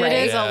much, right?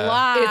 It is a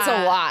lot. It's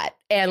a lot.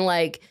 And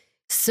like,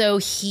 so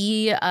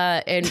he,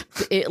 and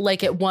it,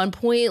 like at one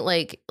point,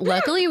 like,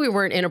 luckily we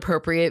weren't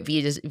inappropriate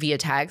via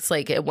text.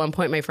 Like at one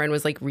point, my friend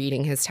was like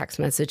reading his text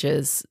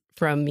messages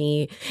from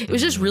me. It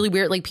was just really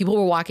weird. Like people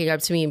were walking up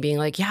to me and being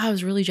like, yeah, I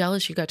was really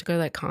jealous you got to go to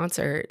that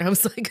concert. And I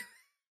was like,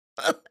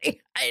 I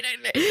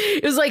don't know.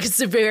 It was like,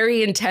 it's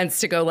very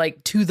intense to go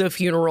like to the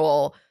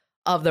funeral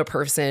of the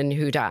person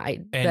who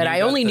died that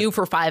I only knew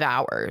for 5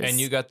 hours. And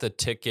you got the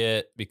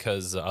ticket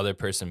because the other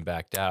person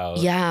backed out.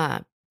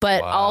 Yeah.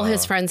 But all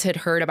his friends had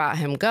heard about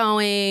him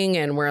going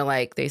and were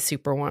like, they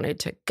super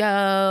wanted to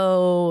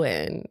go.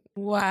 And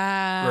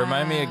wow.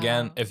 Remind me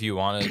again, if you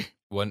wanted,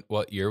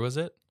 what year was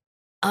it?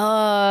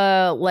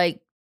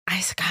 Like,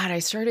 I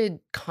started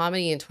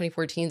comedy in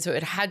 2014, so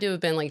it had to have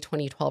been like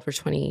 2012 or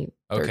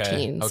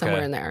 2013,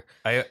 somewhere in there.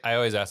 I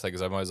always ask that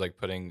because I'm always like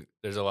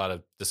there's a lot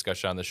of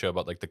discussion on the show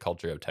about like the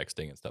culture of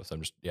texting and stuff. So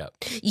I'm just,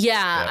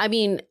 Yeah. I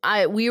mean,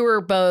 we were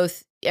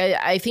both,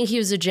 I think he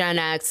was a Gen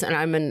X and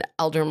I'm an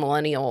elder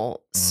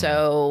millennial.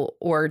 So,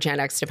 or Gen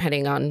X,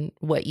 depending on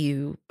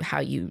how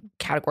you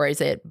categorize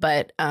it.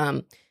 But,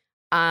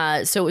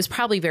 so it was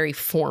probably very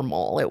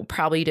formal. It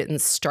probably didn't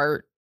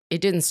start.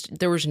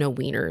 There was no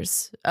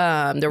wieners.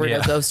 There were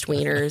no ghost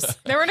wieners.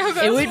 There were no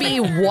ghost. It would be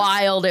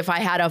wild if I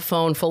had a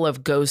phone full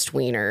of ghost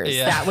wieners.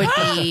 Yeah. That would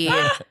be,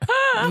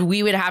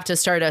 we would have to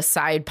start a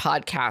side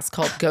podcast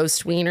called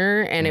Ghost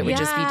Wiener, and it would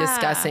just be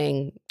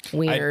discussing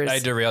wieners. I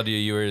derailed you.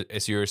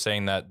 You were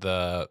saying that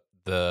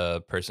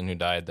the person who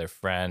died, their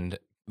friend,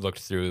 looked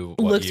through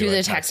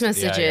the text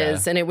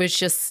messages, and it was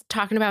just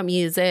talking about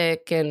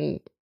music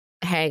and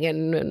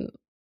hanging and.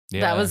 Yeah.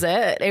 That was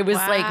it. It was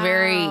like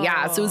very,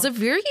 so it was a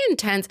very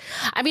intense.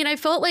 I mean, I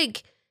felt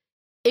like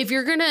if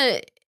you're going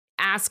to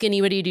ask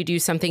anybody to do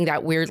something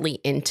that weirdly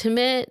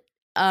intimate,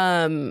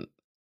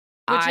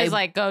 which is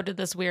like go to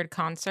this weird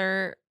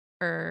concert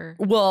or.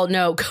 Well,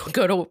 no,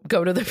 go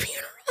to the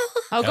funeral.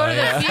 Oh, go to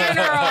the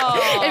funeral.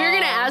 If you're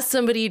going to ask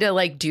somebody to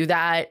like do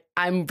that,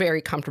 I'm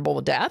very comfortable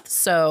with death.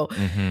 So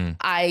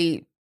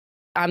I'm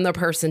the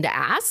person to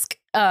ask.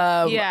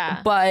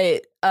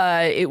 But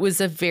it was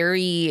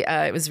very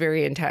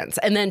intense.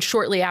 And then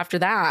shortly after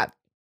that,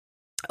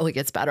 it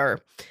gets better.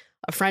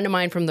 A friend of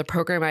mine from the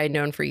program I had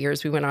known for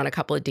years, we went on a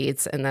couple of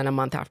dates, and then a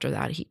month after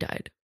that, he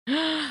died.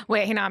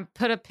 Wait, hang on.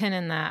 Put a pin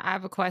in that. I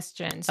have a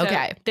question. So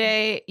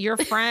your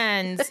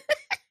friends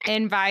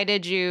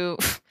invited you.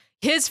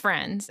 His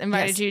friends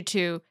invited you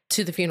to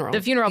the funeral.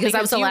 The funeral because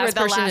I was the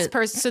last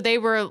person. So they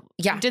were.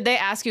 Yeah. Did they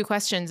ask you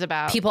questions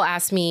about? People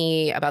asked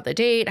me about the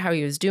date, how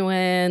he was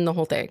doing, the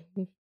whole thing.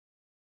 Wow.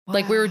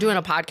 Like we were doing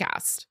a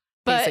podcast.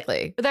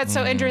 basically. That's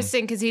so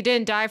interesting because he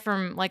didn't die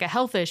from like a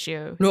health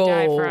issue. He No,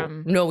 died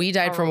from he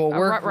died from a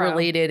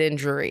work-related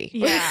injury.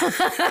 Yeah.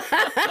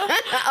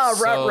 A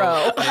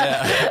rut-row.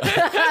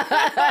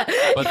 Yeah.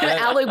 But then,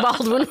 Alec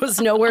Baldwin was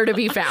nowhere to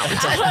be found.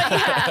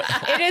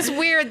 Yeah. It is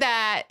weird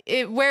that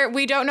where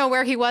we don't know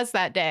where he was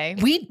that day.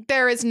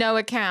 There is no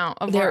account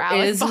of where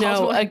Alec Baldwin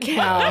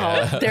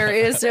was. There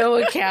is no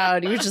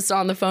account. He was just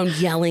on the phone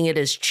yelling at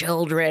his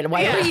children.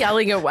 Why are we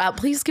yelling at, wow,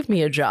 please give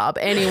me a job.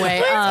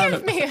 Anyway,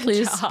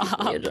 please give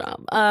me a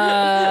job.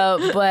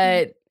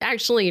 But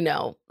actually,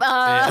 no.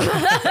 And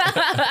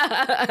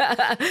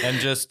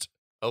just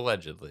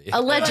allegedly.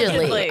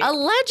 Allegedly.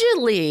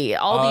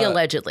 All the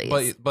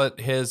allegedly. But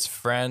his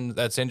friend,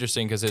 that's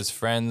interesting because his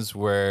friends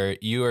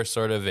you are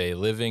sort of a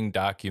living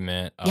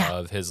document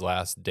of his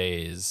last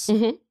days.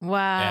 Mm-hmm.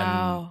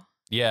 Wow. And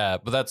yeah,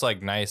 but that's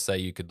like nice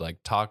that you could like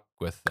talk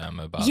with them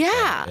about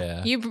that.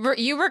 Yeah.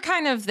 You were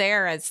kind of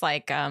there as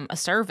like a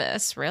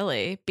service,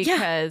 really,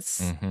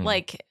 because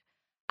like,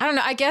 I don't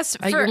know, I guess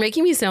you're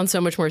making me sound so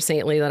much more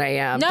saintly than I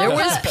am. No, there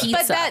was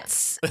pizza. But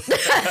that's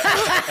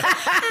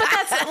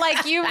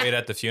like you wait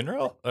at the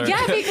funeral? Or?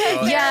 Yeah,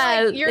 because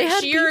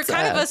like, you're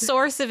kind of a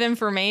source of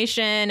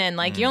information and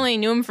like you only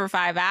knew him for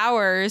 5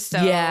 hours.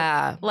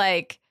 So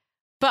like,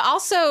 but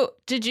also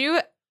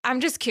I'm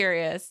just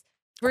curious.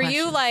 Were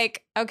you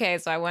like, okay,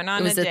 so I went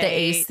on a date. It was at the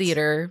Ace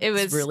Theater. It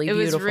was really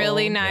beautiful. It was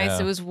really nice. Yeah.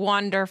 It was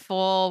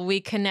wonderful.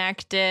 We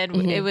connected.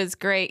 It was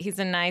great. He's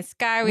a nice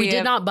guy. We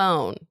did not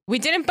bone. We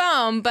didn't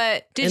bone,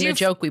 but did you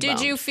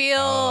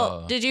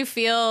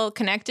feel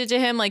connected to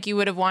him like you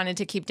would have wanted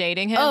to keep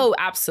dating him? Oh,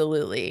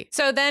 absolutely.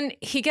 So then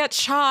he gets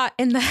shot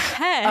in the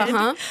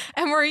head.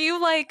 And were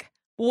you like,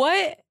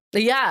 what?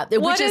 Yeah.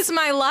 What is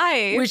my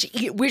life?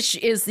 Which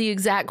is the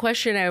exact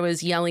question I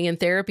was yelling in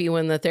therapy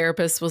when the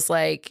therapist was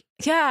like,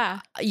 yeah,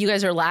 you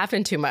guys are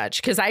laughing too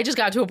much. Because I just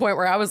got to a point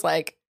where I was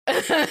like,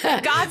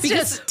 God's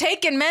just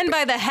taking men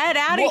by the head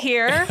out of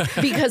here.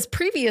 Because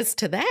previous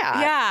to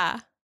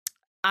that,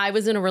 I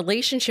was in a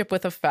relationship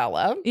with a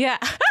fella. Yeah.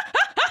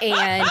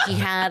 And he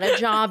had a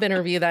job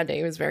interview that day.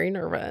 He was very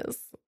nervous.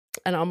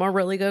 And I'm a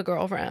really good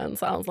girlfriend.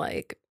 So I was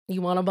like,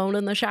 you want to bone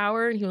in the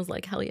shower? And he was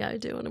like, hell yeah, I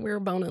do. And we were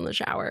boning in the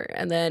shower.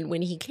 And then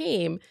when he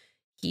came,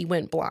 he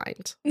went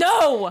blind.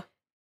 No.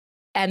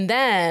 And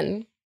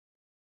then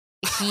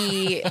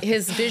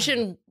his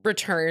vision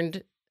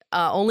returned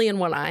only in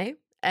one eye.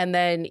 And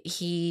then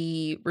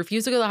he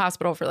refused to go to the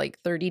hospital for like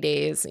 30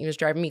 days. He was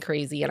driving me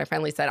crazy. And I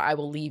finally said, I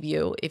will leave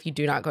you if you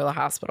do not go to the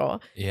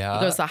hospital. Yeah.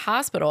 He goes to the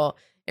hospital.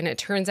 And it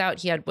turns out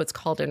he had what's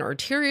called an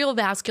arterial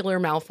vascular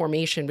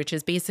malformation, which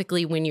is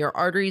basically when your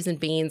arteries and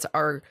veins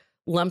are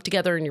lumped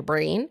together in your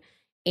brain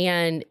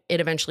and it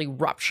eventually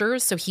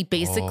ruptures. So he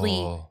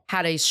basically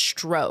had a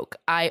stroke.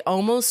 I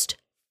almost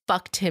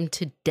fucked him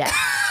to death.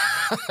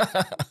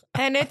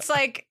 And it's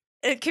like,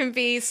 it can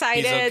be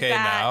cited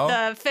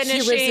that the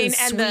finishing he lives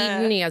in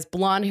Sweden. He has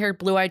blonde-haired,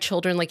 blue-eyed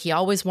children like he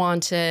always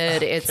wanted.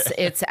 Okay.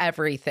 It's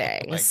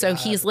everything. So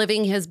he's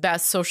living his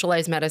best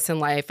socialized medicine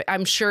life.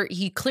 I'm sure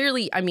he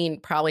clearly,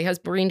 probably has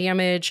brain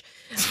damage.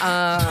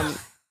 I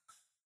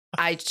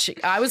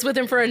was with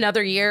him for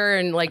another year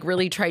and like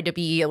really tried to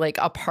be like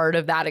a part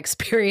of that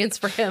experience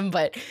for him.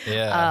 But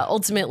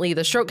ultimately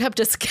the stroke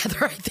kept us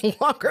together, I think,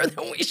 longer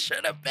than we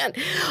should have been.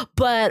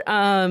 But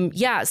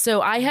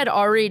so I had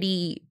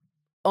already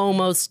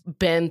almost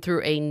been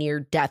through a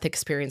near-death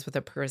experience with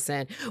a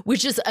person,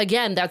 which is,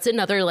 again, that's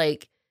another,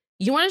 like,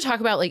 you want to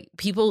talk about, like,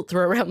 people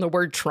throw around the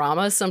word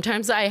trauma.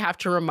 Sometimes I have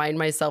to remind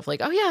myself,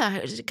 like, oh,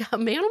 yeah, a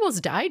man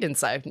almost died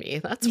inside me.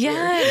 That's weird.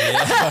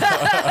 That's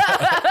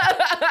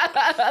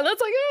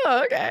like,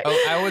 oh, okay.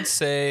 Oh, I would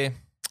say,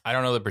 I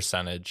don't know the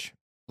percentage.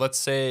 Let's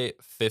say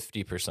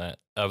 50%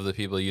 of the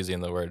people using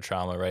the word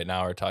trauma right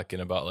now are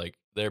talking about, like,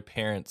 their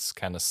parents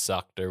kind of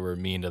sucked or were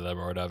mean to them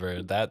or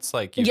whatever. That's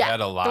like, you've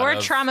had a lot of... The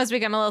word trauma's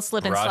become a little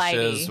slip and slidey.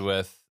 Brushes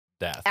with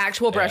death.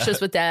 Actual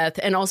brushes with death.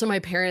 And also my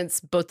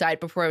parents both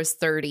died before I was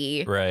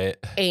 30. Right.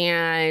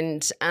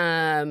 And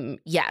so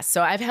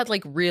I've had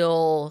like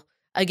real,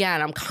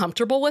 again, I'm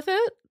comfortable with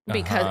it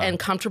because, and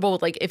comfortable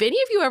with like, if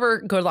any of you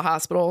ever go to the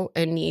hospital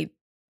and need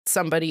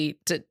somebody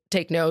to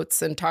take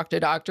notes and talk to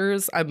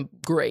doctors, I'm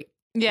great.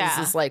 Yeah.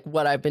 This is like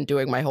what I've been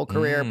doing my whole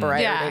career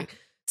prior to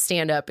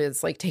stand up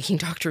is like taking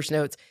doctor's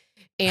notes.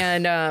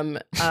 And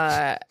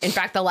in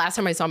fact, the last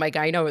time I saw my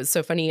gyno, it was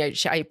so funny.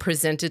 I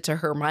presented to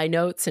her my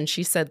notes and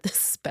she said,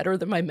 this is better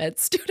than my med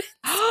students.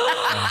 Wow.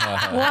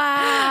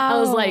 I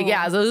was like,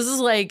 yeah, so this is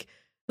like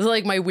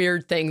my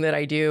weird thing that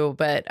I do.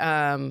 But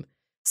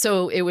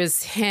so it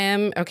was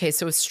him. Okay,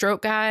 so it was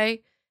stroke guy,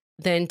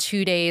 then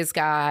 2 days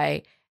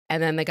guy,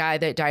 and then the guy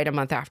that died a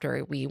month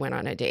after we went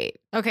on a date.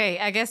 Okay,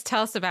 I guess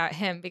tell us about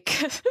him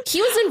because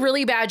he was in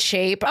really bad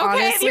shape. Okay,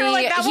 honestly, you were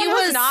like, that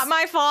was not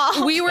my fault.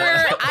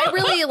 I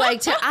really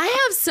liked him. I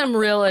have some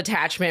real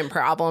attachment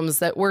problems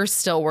that we're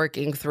still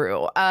working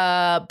through.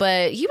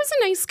 But he was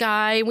a nice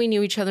guy. We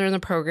knew each other in the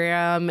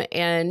program,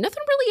 and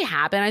nothing really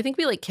happened. I think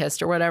we like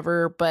kissed or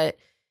whatever. But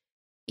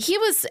he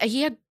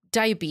had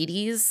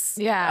diabetes.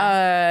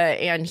 Yeah.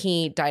 And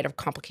he died of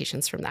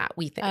complications from that,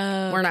 we think.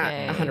 Okay. We're not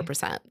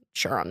 100%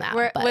 sure on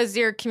that. Was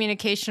your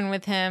communication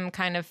with him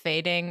kind of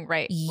fading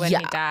when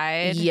he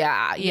died?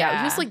 Yeah.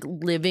 He was like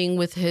living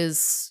with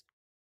his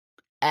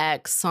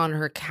ex on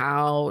her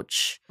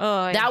couch.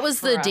 That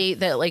was the date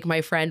that like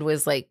my friend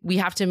was like, we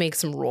have to make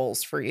some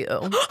rules for you.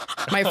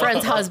 My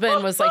friend's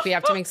husband was like, we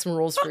have to make some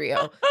rules for you.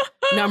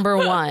 Number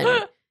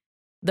one,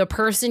 the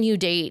person you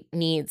date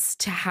needs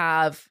to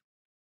have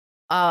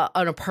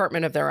an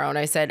apartment of their own.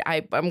 I said,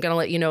 I'm going to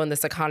let you know in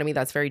this economy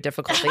that's very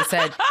difficult. They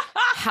said,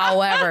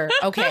 however,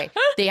 okay,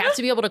 they have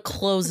to be able to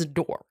close a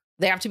door.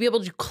 They have to be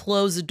able to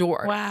close a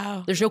door.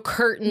 Wow. There's no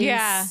curtains.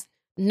 Yeah.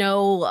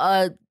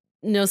 No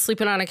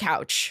sleeping on a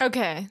couch.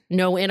 Okay.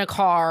 No in a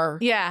car.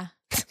 Yeah.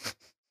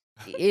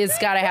 It's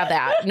got to have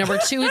that. Number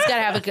two, he's got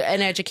to have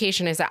an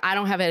education. I said, I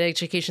don't have an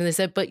education. They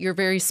said, but you're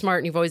very smart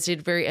and you've always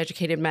dated very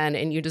educated men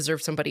and you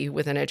deserve somebody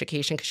with an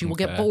education because you will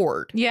get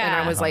bored. Yeah. And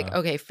I was like,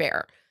 okay,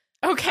 fair.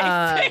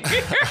 Okay.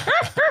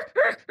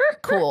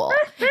 Cool.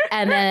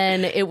 And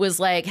then it was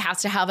like,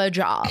 has to have a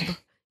job,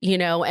 you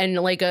know, and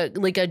like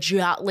a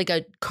job, like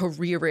a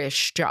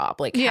careerish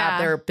job, like have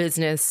their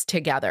business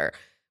together,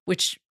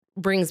 which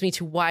brings me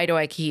to why do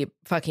I keep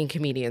fucking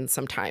comedians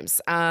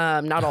sometimes?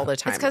 Not all the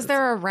time. It's because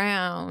they're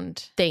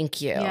around.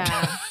 Thank you.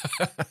 Yeah.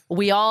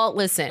 We all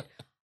listen.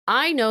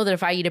 I know that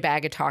if I eat a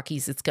bag of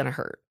Takis, it's going to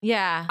hurt.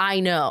 Yeah. I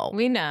know.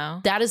 We know.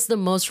 That is the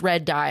most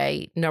red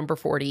dye number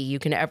 40 you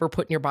can ever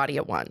put in your body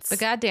at once. But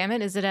God damn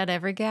it, is it at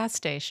every gas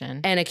station?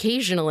 And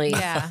occasionally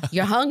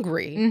you're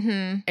hungry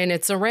and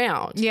it's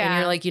around. Yeah. And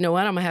you're like, you know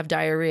what? I'm going to have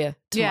diarrhea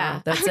tomorrow.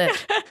 Yeah. That's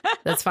it.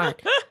 That's fine.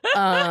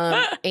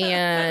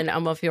 And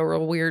I'm going to feel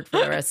real weird for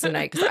the rest of the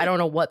night because I don't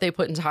know what they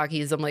put in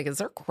Takis. I'm like, is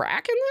there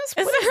crack in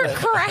this? Is there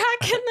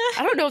crack in this?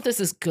 I don't know if this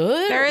is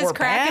good. There is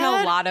crack in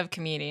bad. a lot of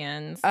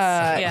comedians.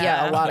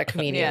 Yeah, a lot of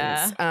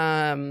comedians.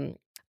 Yeah.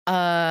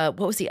 What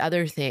was the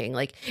other thing?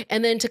 Like,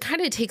 and then to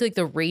kind of take like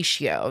the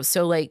ratio.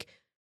 So like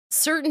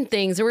certain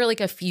things, there were like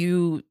a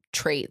few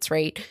traits,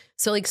 right?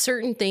 So like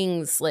certain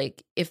things,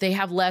 like if they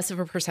have less of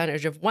a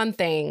percentage of one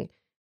thing,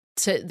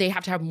 they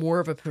have to have more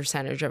of a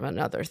percentage of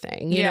another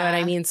thing. You know what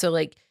I mean? So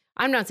like,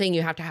 I'm not saying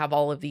you have to have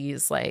all of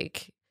these,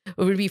 like, it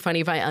would be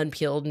funny if I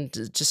unpeeled and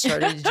just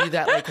started to do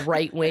that like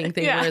right wing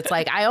thing where it's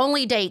like, I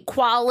only date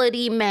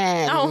quality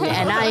men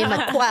and I am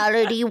a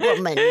quality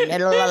woman.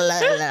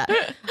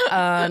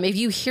 If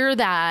you hear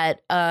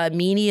that,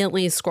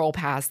 immediately scroll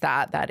past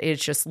that. That is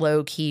just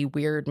low key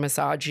weird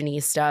misogyny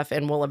stuff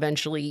and will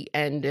eventually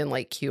end in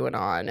like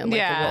QAnon and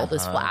like the world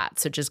is flat.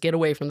 So just get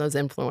away from those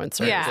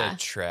influencers. Yeah. Is that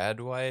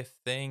trad wife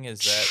thing? Is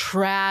that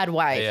trad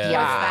wife?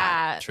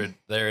 Yeah.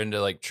 They're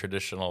into like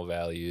traditional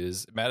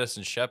values.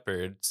 Madison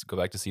Shepherd, go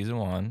back to season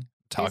 1,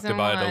 talked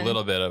about it a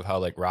little bit of how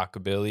like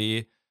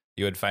rockabilly,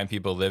 you would find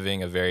people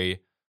living a very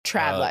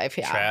trad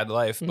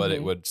life, but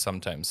it would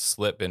sometimes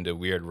slip into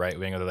weird right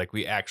wing. They're like,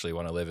 we actually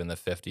want to live in the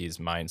 50s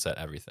mindset,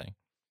 everything.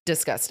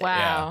 Disgusting.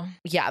 Wow.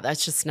 Yeah,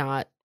 that's just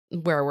not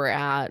where we're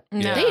at.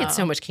 No. They ate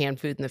so much canned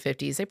food in the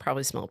 50s. They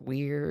probably smelled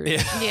weird.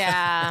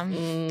 Yeah,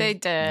 they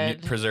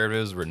did.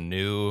 Preservatives were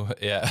new.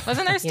 Yeah.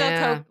 Wasn't there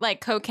still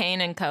like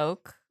cocaine and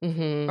coke?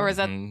 Or was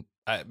that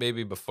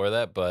maybe before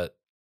that? But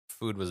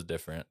food was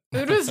different.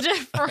 Food was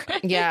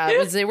different.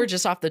 They were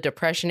just off the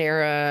Depression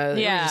era.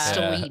 They were just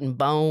still eating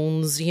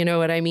bones. You know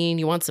what I mean?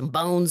 You want some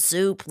bone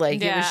soup?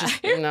 Like it was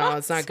just no,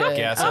 it's not good.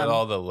 Gas had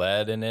all the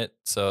lead in it,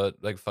 so it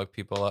like fucked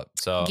people up.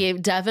 So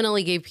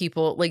definitely gave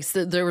people like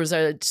there was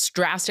a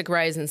drastic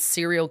rise in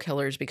serial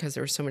killers because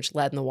there was so much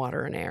lead in the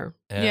water and air.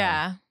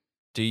 Yeah.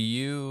 Do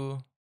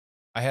you?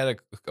 I have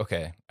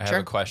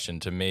a question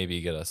to maybe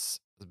get us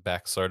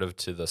back sort of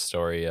to the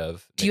story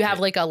of. Do you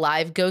have like a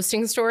live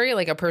ghosting story,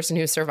 like a person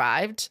who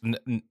survived?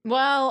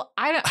 Well,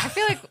 I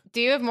feel like. Do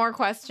you have more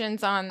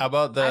questions on? How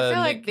about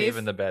the Nick Cave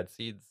and the Bad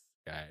Seeds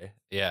guy?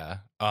 Yeah,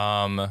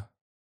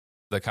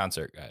 the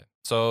concert guy.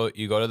 So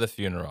you go to the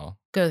funeral.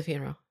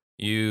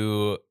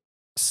 You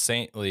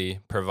saintly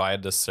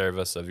provide the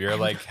service of you're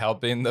like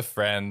helping the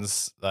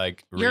friends,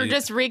 like you're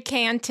just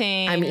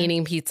recanting. I'm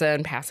eating pizza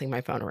and passing my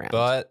phone around,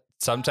 but.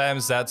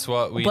 Sometimes that's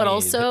what we But need.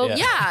 also,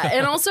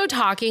 and also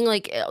talking,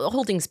 like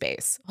holding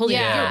space. You're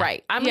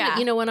right. I'm gonna,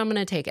 you know what? I'm going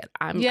to take it.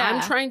 I'm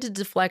trying to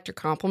deflect your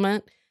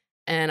compliment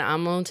and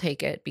I'm going to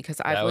take it because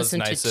I've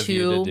listened to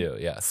 2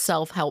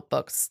 self-help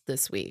books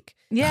this week.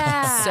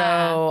 Yeah.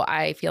 So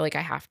I feel like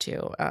I have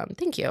to.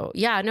 Thank you.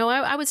 Yeah, no,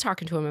 I was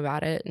talking to him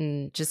about it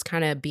and just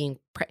kind of being,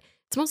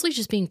 it's mostly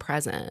just being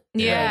present.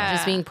 Yeah. Like,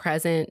 just being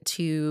present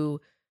to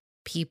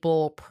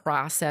people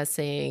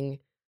processing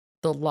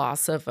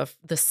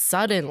the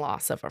sudden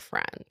loss of a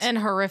friend. And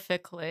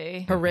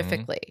horrifically.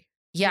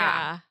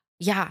 Yeah.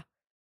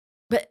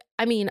 But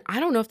I mean, I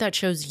don't know if that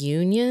shows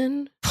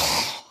union.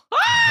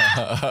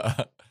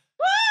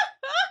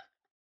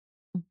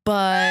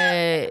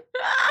 But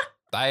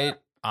I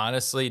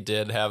honestly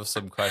did have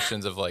some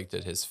questions of like,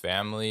 did his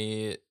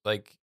family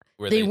like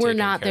they were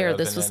not there?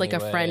 This was like a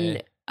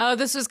friend. Oh,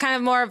 this was kind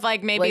of more of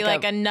like maybe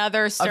like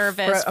another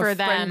service for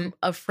them.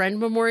 A friend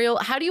memorial.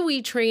 How do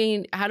we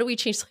change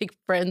like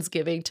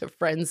Friendsgiving to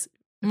Friends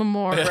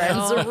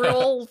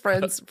Memorial?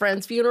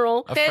 Friends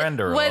funeral. A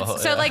frienderal.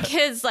 So like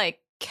his like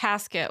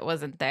casket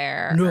wasn't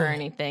there or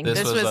anything.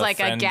 This was like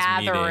a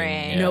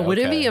gathering. Yeah, would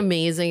it be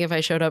amazing if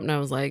I showed up and I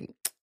was like,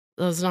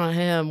 that's not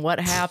him. What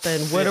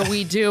happened? What are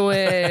we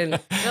doing? They're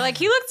like,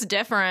 he looks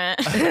different.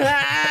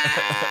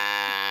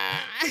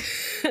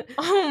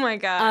 Oh my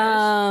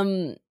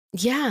gosh.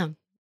 Yeah.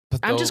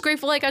 I'm just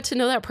grateful I got to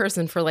know that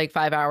person for like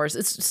 5 hours.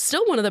 It's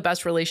still one of the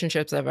best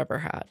relationships I've ever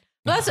had.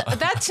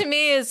 That to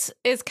me is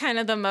kind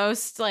of the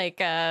most like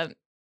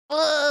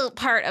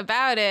part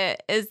about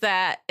it, is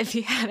that if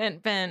he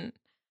hadn't been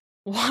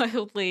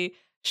wildly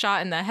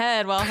shot in the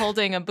head while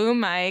holding a boom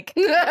mic.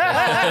 While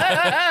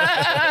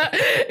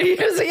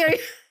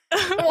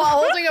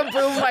holding a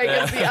boom mic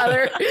is the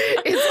other.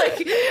 It's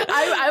like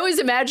I always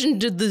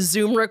imagined the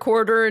Zoom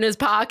recorder in his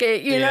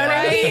pocket. You know what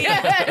I mean?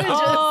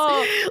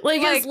 Just,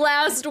 like his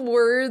last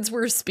words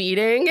were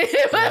speeding.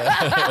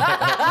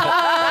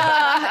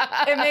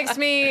 It makes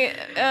me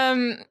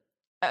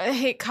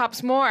hate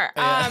cops more.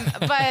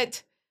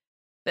 But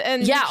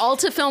all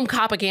to film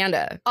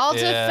propaganda. All to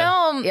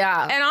film.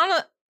 Yeah.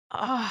 And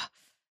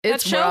that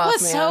show rough,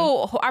 was man.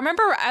 so. I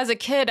remember as a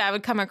kid, I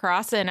would come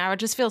across it and I would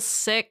just feel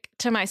sick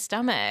to my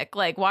stomach,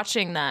 like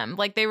watching them.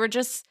 Like they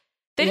didn't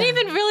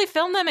even really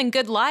film them in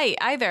good light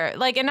either.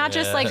 Like, and not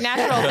just like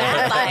natural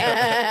bad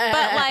light,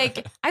 but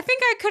like I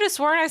think I could have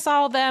sworn I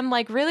saw them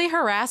like really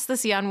harass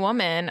this young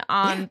woman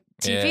on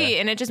TV,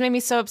 and it just made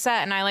me so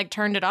upset, and I like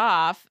turned it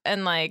off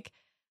and like,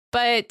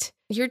 but.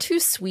 You're too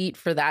sweet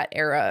for that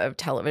era of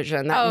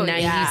television, that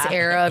 90s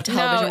era of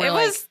television. No, it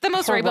was the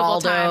most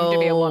rapeable time to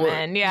be a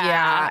woman.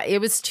 Yeah. It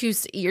was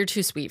you're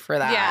too sweet for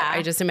that. Yeah.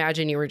 I just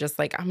imagine you were just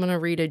like, I'm going to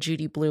read a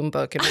Judy Blume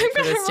book and wait I'm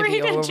for this to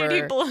be over.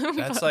 Judy Blume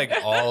That's book. like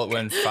all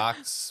when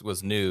Fox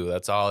was new.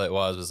 That's all it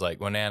was like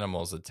when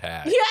animals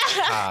attack.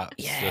 Yeah. Cops.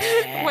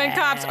 When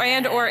cops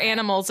or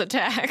animals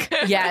attack.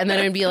 Yeah. And then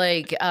it'd be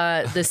like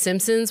The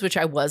Simpsons, which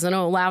I wasn't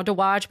allowed to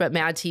watch, but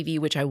Mad TV,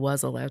 which I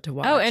was allowed to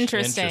watch. Oh,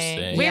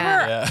 interesting. We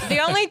were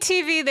the only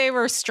TV they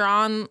were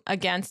strong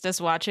against us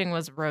watching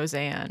was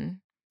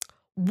Roseanne.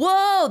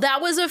 Whoa,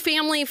 that was a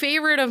family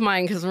favorite of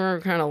mine because we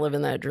were kind of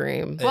living that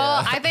dream.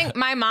 Well, I think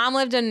my mom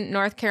lived in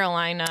North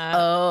Carolina.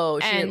 Oh,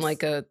 she didn't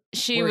like a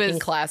working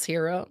class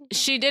hero?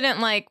 She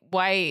didn't like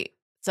white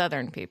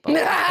Southern people.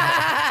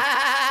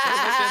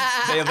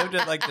 They lived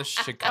in like the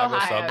Chicago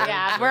suburbs.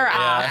 Yeah,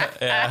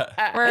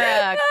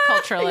 we're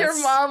culturalists. Your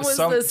mom was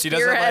the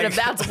spearhead of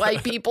that's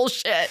white people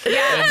shit.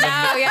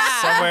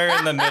 Somewhere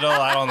in the middle,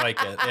 I don't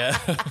like it. Yeah.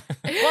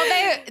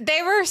 Well,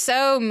 they were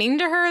so mean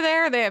to her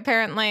there. They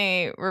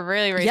apparently were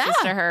really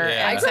racist to her.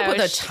 Yeah. I grew up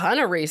with a ton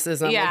of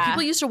racism. Yeah. Like,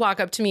 people used to walk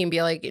up to me and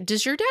be like,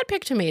 does your dad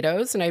pick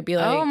tomatoes? And I'd be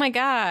like, oh my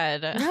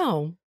God.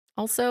 No.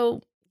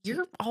 Also,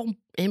 you're all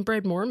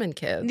inbred Mormon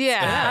kids.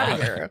 Yeah. Get out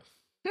of here.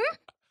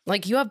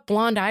 Like, you have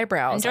blonde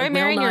eyebrows. Enjoy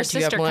marrying your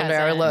sister cousin.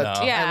 I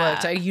looked.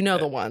 You know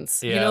the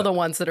ones. Yeah. You know the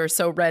ones that are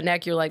so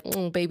redneck. You're like,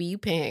 baby, you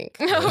pink.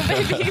 Oh,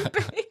 baby, you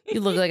pink.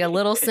 You look like a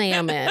little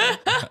salmon.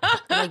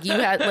 like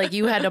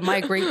you had to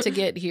migrate to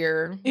get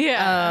here.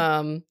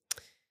 Yeah.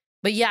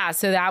 But yeah,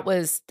 so that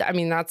was. I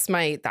mean, that's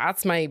my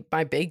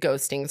big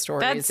ghosting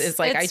stories. It's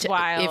like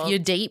wild. If you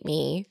date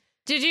me.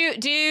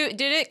 Did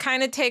it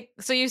kind of take,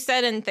 so you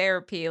said in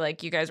therapy,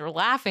 like you guys were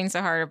laughing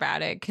so hard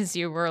about it because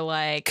you were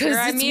like,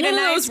 I meet a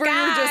nice guy.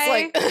 Where you're just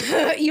like,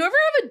 you ever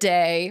have a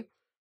day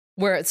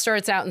where it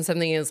starts out and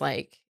something's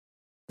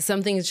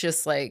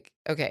just like,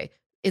 okay,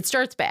 it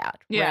starts bad,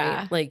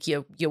 right? Like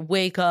you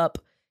wake up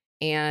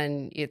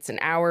and it's an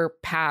hour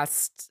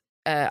past,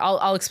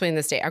 I'll explain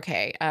this day.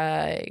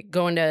 Okay.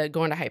 Going to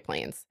High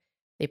Plains.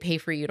 They pay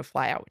for you to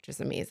fly out, which is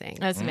amazing.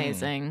 That's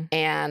amazing.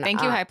 And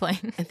thank you, High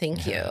Plains.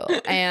 Thank you.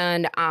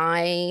 And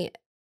I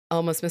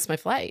almost missed my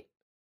flight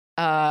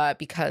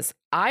because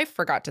I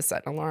forgot to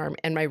set an alarm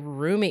and my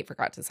roommate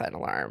forgot to set an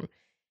alarm.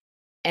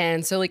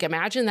 And so like,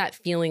 imagine that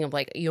feeling of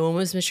like, you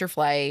almost miss your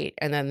flight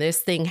and then this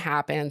thing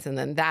happens and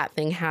then that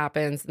thing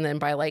happens. And then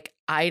by like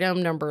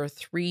item number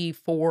 3,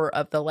 4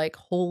 of the like,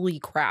 holy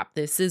crap,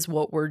 this is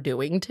what we're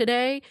doing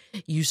today.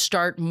 You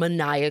start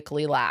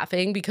maniacally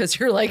laughing because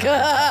you're like,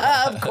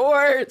 of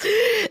course.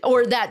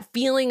 Or that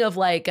feeling of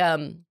like,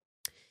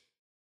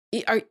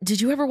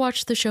 did you ever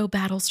watch the show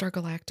Battlestar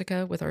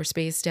Galactica with our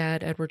space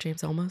dad, Edward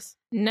James Olmos?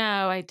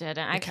 No, I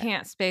didn't. Okay. I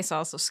can't. Space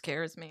also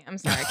scares me. I'm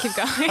sorry. Keep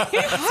going.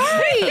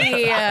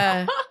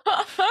 Hi.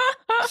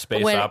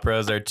 Space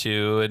operas are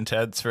too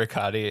intense for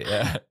Kadi.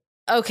 Yeah.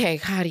 Okay,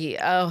 Kadi.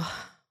 Oh,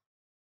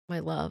 my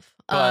love.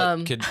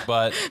 But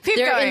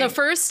in the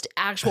first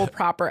actual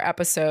proper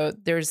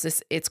episode, there's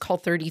this, it's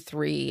called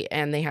 33,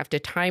 and they have to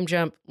time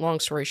jump. Long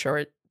story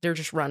short, they're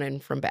just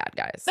running from bad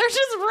guys. They're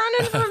just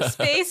running from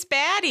space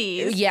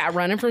baddies. Yeah,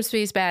 running from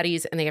space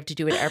baddies, and they have to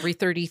do it every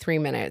 33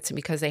 minutes. And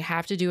because they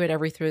have to do it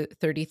every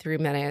 33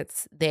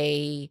 minutes,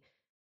 they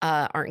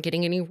aren't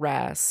getting any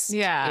rest.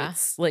 Yeah.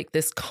 It's like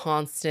this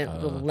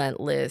constant,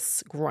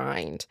 relentless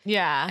grind.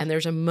 Yeah. And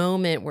there's a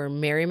moment where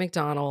Mary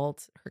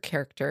McDonald, her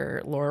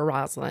character, Laura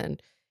Roslin,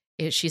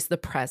 she's the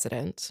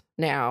president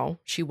now.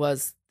 She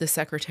was the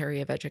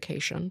Secretary of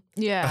Education.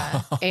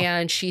 Yeah.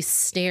 And she's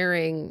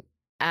staring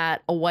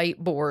at a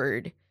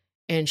whiteboard,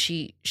 and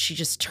she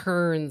just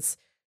turns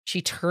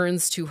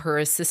to her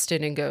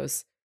assistant and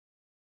goes,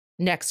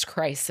 "Next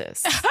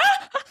crisis."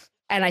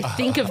 And I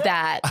think of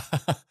that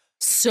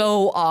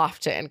so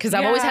often because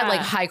I've always had like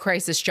high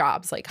crisis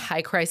jobs, like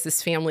high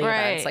crisis family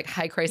events, like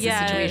high crisis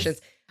situations.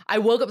 I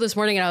woke up this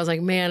morning and I was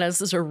like, man,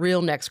 this is a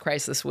real next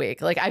crisis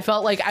week. Like, I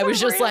felt like I was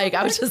just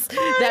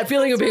that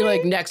feeling of being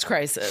like next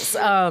crisis.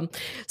 So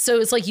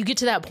it's like you get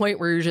to that point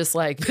where you're just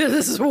like,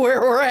 this is where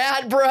we're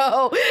at,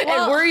 bro.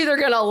 And we're either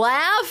going to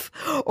laugh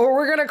or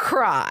we're going to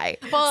cry.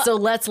 Well, so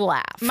let's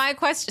laugh. My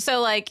question.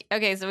 So like,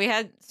 okay, so we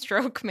had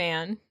Stroke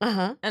Man,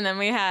 and then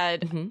we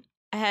had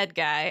a head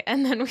guy,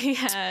 and then we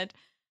had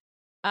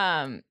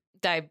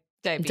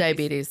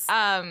diabetes.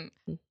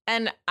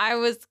 And I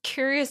was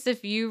curious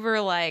if you were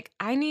like,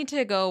 I need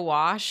to go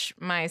wash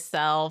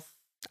myself.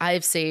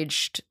 I've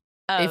saged.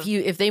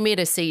 If they made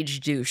a sage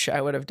douche,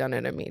 I would have done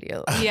it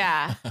immediately.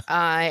 Yeah.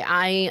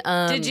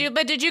 Did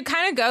you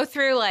kind of go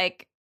through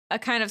like a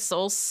kind of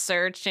soul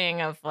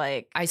searching of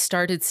like, I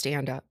started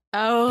stand up.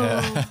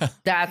 Oh,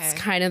 that's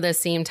kind of the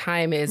same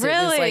time as really?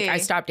 It was like I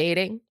stopped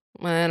dating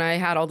and I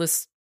had all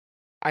this.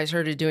 I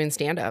started doing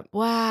stand up.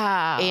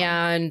 Wow.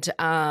 And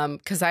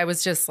because I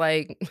was just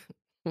like,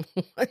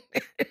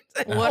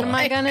 what am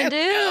I gonna do?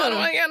 What am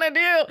I gonna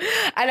do?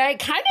 And I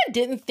kind of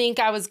didn't think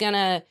I was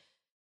gonna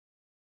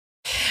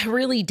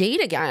really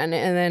date again,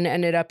 and then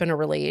ended up in a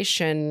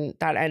relation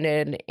that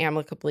ended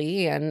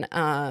amicably, and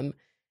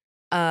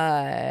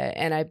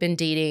I've been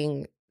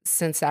dating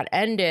since that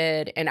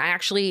ended. And I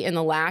actually, in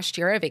the last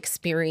year, I've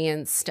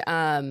experienced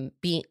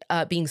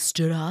being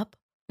stood up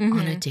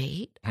on a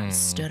date. I was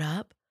stood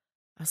up.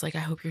 I was like, I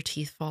hope your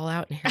teeth fall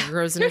out and hair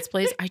grows in its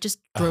place. I just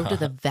drove to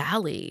the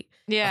valley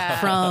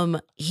from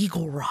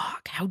Eagle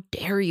Rock. How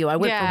dare you? I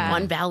went from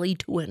one valley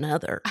to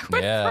another.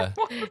 Yeah.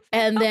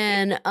 And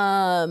then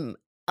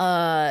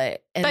but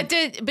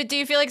do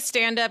you feel like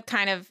stand up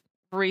kind of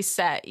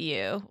reset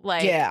you?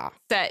 Like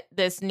set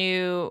this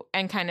new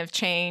and kind of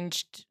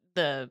changed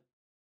the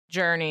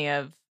journey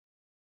of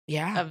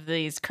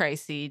these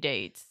crazy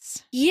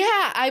dates?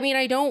 Yeah. I mean,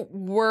 I don't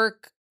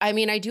work. I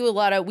mean, I do a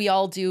lot of, we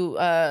all do,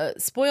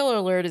 spoiler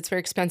alert, it's very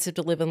expensive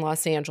to live in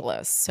Los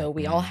Angeles. So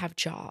we all have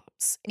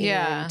jobs.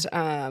 Yeah.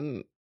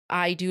 And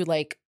I do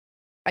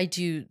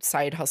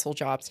side hustle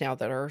jobs now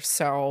that are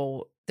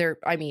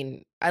I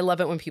mean, I love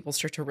it when people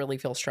start to really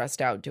feel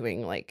stressed out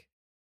doing like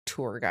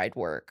tour guide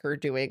work or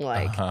doing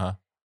like,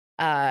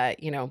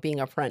 being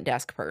a front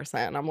desk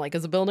person. I'm like,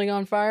 is a building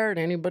on fire?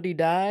 Did anybody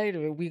die?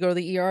 Did we go to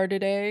the ER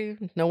today?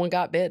 No one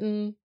got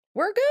bitten?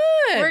 We're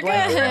good. We're good.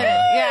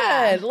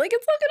 Yeah. Like,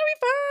 it's all gonna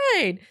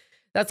be fine.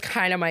 That's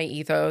kind of my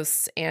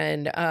ethos.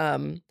 And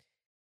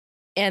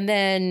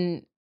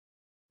then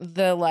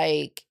the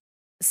like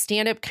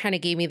stand-up kind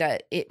of gave me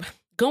that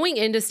going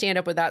into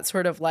stand-up with that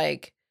sort of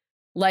like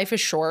life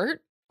is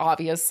short,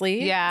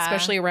 obviously. Yeah.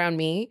 Especially around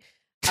me.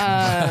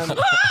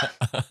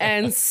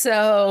 And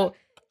so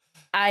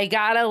I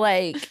gotta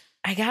live.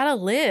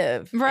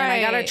 Right. And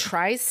I gotta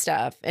try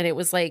stuff. And it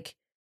was like,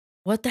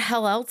 what the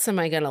hell else am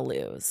I going to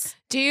lose?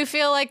 Do you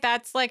feel like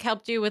that's like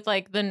helped you with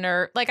like the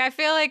nerve? Like, I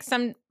feel like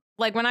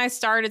when I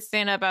started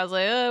stand up, I was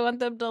like, oh, I want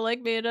them to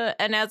like me.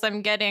 And as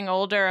I'm getting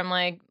older, I'm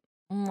like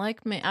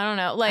me. I don't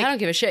know. Like, I don't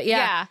give a shit.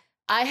 Yeah.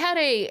 I had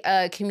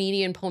a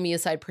comedian pull me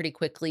aside pretty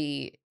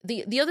quickly.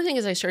 The other thing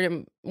is I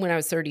started when I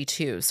was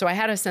 32. So I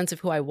had a sense of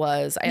who I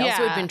was. I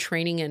also had been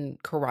training in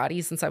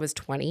karate since I was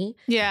 20.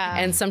 Yeah.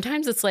 And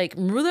sometimes it's like,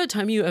 remember that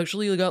time you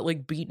actually got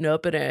like beaten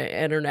up at an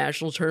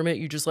international tournament?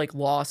 You just like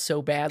lost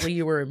so badly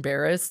you were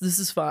embarrassed. This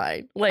is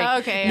fine.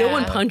 Like, no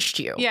one punched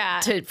you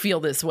to feel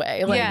this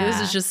way. Like,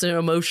 this is just an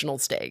emotional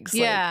stakes.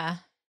 Like,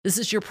 this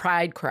is your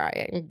pride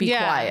crying. Be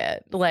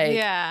quiet.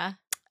 Like,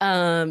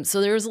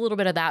 so there was a little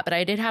bit of that, but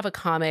I did have a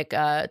comic,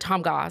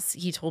 Tom Goss.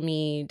 He told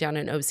me down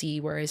in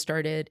OC where I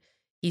started,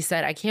 he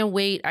said, I can't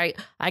wait.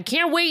 I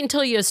can't wait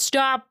until you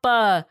stop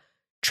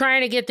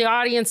trying to get the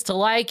audience to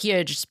like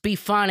you. Just be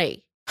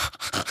funny.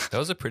 That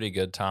was a pretty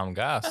good Tom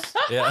Goss.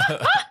 Yeah.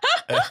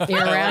 You're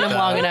around him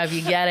long enough,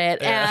 you get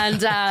it.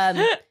 And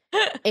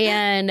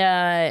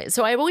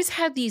so I've always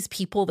had these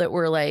people that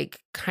were like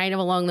kind of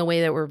along the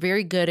way that were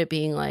very good at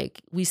being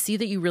like, we see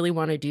that you really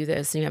want to do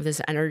this and you have this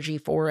energy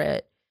for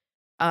it.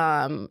 So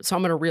I'm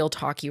going to real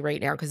talk you right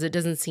now because it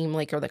doesn't seem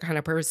like you're the kind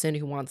of person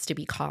who wants to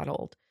be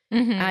coddled.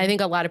 And I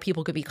think a lot of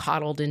people could be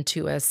coddled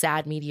into a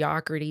sad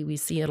mediocrity. We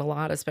see it a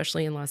lot,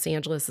 especially in Los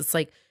Angeles. It's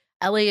like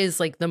LA is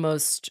like the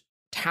most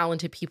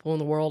talented people in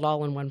the world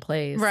all in one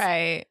place.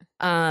 Right.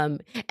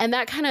 And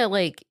that kind of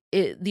like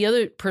the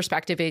other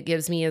perspective it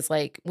gives me is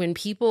like when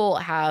people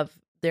have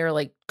their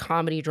like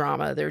comedy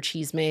drama, their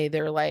chisme,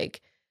 their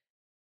like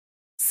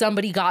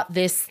somebody got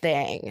this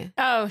thing.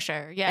 Oh,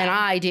 sure. Yeah. And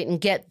I didn't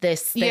get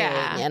this thing.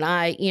 Yeah. And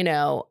I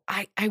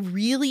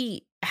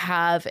really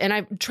have,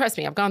 and trust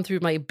me, I've gone through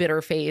my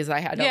bitter phase I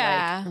had to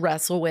like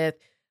wrestle with.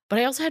 But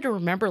I also had to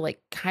remember like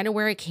kind of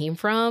where I came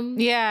from.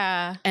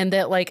 Yeah. And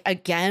that like,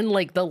 again,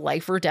 like the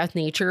life or death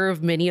nature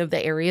of many of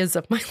the areas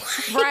of my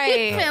life.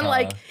 Right. And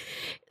like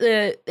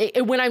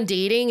when I'm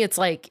dating, it's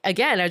like,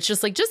 again, it's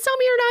just like, just tell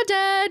me you're not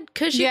dead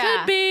because you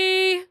could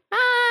be.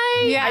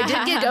 Hi. Yeah. I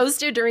did get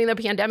ghosted during the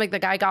pandemic. The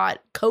guy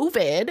got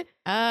COVID.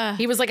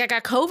 He was like, I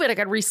got COVID. I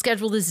got to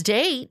reschedule this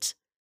date.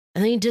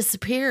 And then he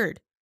disappeared.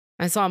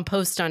 I saw him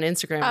post on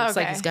Instagram. Looks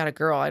like he's got a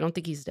girl. I don't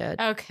think he's dead.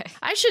 Okay.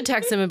 I should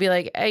text him and be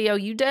like, hey, yo,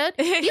 you dead?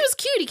 He was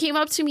cute. He came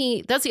up to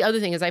me. That's the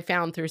other thing is I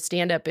found through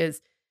stand-up is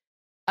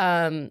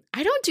I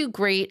don't do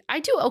great.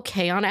 I do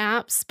okay on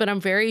apps, but I'm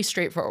very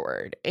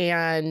straightforward.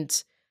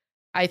 And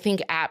I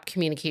think app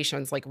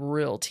communication is like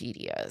real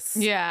tedious.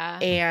 Yeah.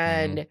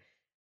 And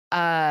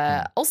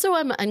also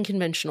I'm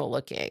unconventional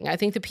looking. I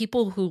think the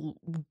people who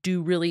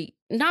do really,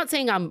 not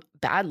saying I'm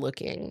bad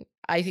looking,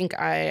 I think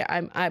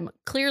I'm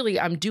clearly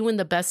I'm doing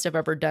the best I've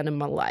ever done in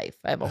my life.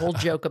 I have a whole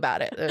joke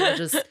about it. I'm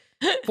just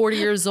 40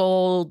 years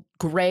old,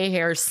 gray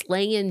hair,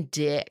 slaying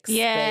dicks.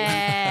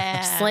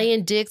 Yeah.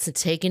 Slaying dicks and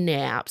taking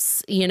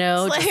naps, you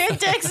know. Slaying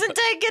dicks and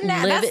taking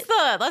naps.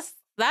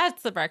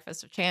 That's the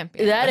breakfast of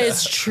champions. That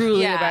is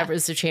truly the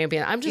breakfast of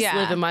champion. I'm just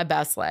living my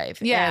best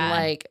life. Yeah. And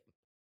like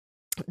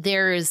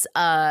there's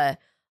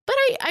but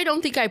I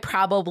don't think I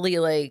probably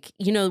like,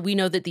 you know, we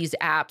know that these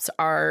apps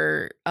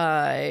are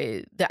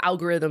the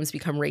algorithms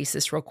become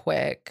racist real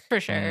quick. For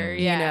sure.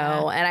 You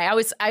know, and I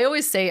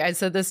always say, I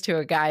said this to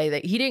a guy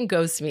that he didn't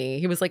ghost me.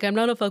 He was like, I'm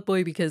not a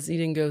fuckboy because he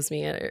didn't ghost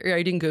me or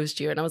I didn't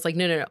ghost you. And I was like,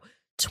 no.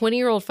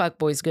 20-year-old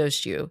fuckboys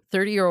ghost you.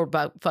 30-year-old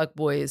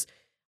fuckboys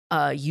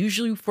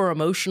usually for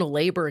emotional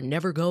labor and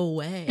never go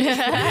away.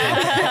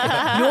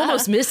 You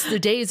almost miss the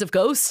days of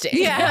ghosting.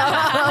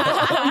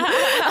 Yeah.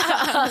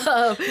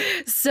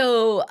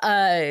 So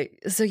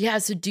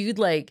dude,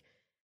 like,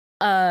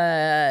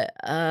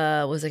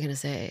 what was I gonna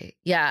say?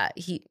 Yeah,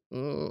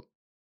 a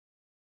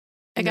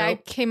guy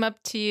came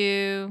up to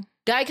you.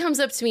 Guy comes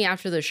up to me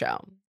after the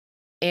show,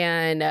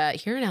 and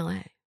here in LA,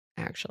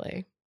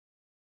 actually,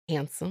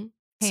 handsome,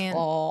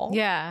 tall,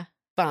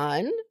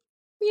 fun.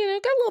 You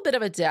know, got a little bit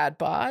of a dad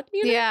bod,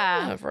 you know,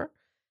 whatever.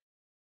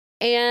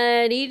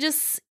 And he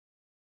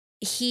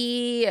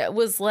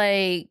was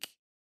like,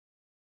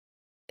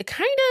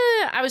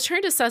 I was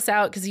trying to suss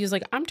out because he was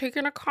like, I'm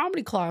taking a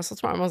comedy class.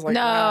 That's why I was like,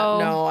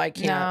 no, I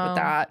can't with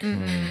that.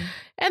 Mm-hmm.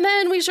 And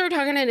then we started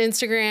talking on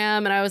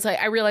Instagram and I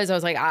realized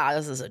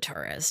this is a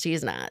tourist.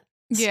 He's not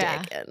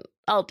sticking.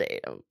 I'll date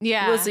him.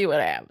 Yeah. We'll see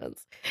what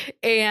happens.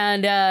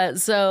 And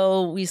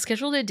so we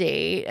scheduled a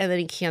date and then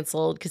he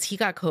canceled because he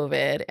got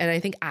COVID. And I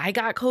think I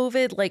got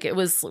COVID. Like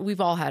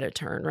we've all had a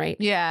turn, right?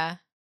 Yeah.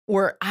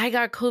 Or I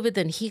got COVID,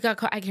 then he got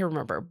COVID. I can't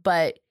remember.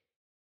 But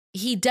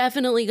he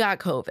definitely got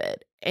COVID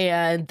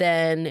and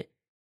then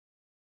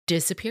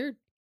disappeared.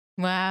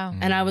 Wow.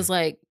 And I was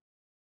like,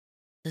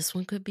 this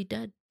one could be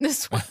dead.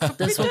 This one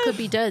could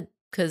be dead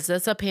because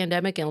that's a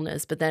pandemic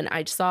illness. But then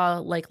I saw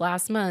like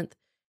last month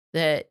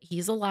that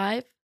he's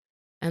alive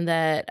and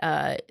that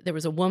there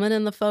was a woman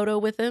in the photo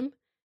with him.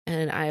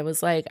 And I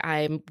was like,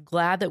 I'm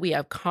glad that we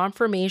have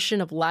confirmation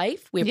of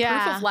life. We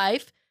have proof of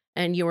life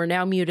and you are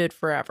now muted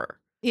forever.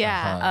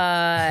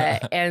 Yeah.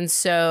 And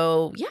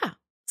so,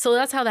 so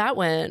that's how that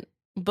went.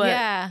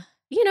 But,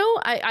 you know,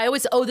 I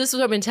always, this is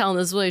what I've been telling.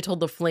 This is what I told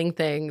the fling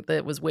thing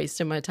that was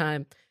wasting my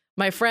time.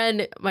 My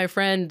friend,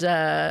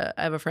 I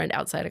have a friend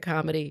outside of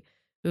comedy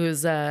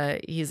who's,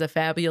 he's a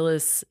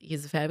fabulous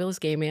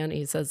gay man.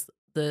 He says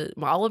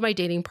all of my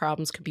dating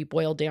problems could be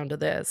boiled down to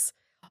this.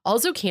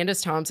 Also,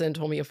 Candace Thompson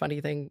told me a funny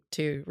thing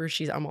too, where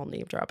I'm all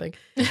name dropping,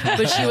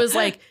 but she was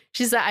like,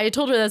 she said, I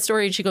told her that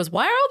story and she goes,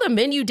 why are all the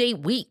men you date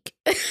weak?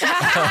 I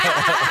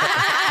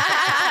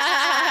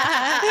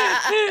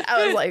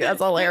was like,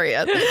 that's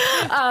hilarious.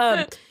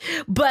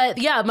 But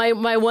yeah,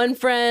 my one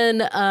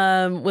friend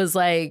was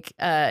like,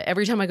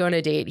 every time I go on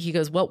a date, he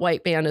goes, what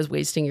white man is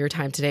wasting your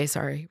time today?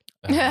 Sorry.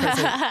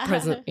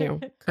 Present, you know,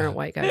 current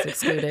white guys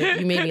excluded.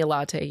 You made me a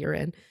latte, you're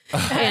in.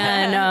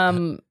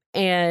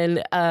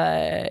 And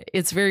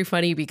it's very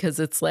funny because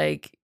it's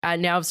like,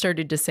 now I've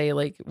started to say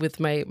like with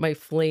my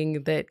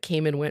fling that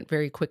came and went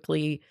very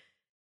quickly,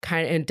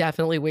 kind of, and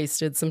definitely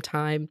wasted some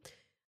time.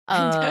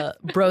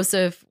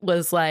 Broseph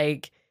was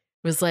like,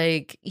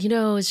 you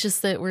know, it's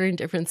just that we're in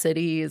different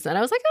cities. And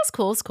I was like, that's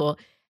cool. It's cool.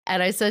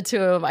 And I said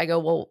to him, I go,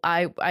 well,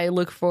 I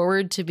look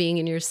forward to being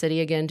in your city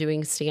again,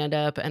 doing stand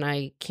up. And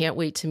I can't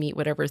wait to meet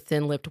whatever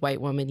thin lipped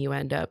white woman you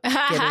end up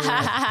getting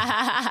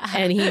with.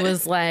 And he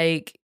was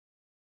like,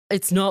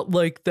 it's not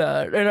like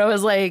that. And I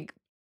was like,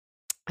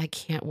 I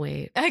can't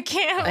wait. I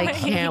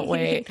can't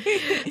wait.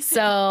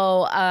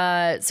 So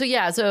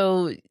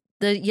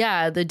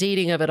the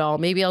dating of it all.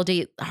 Maybe I'll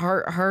date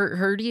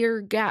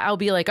herdier guy. I'll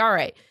be like, all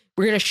right,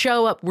 we're going to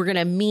show up. We're going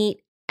to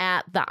meet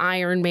at the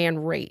Iron Man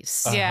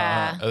race.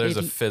 Yeah. There's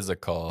a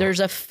physical. There's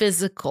a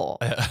physical.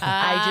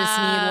 I just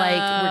need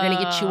like, we're going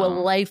to get you a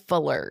life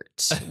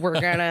alert. We're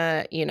going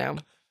to, you know.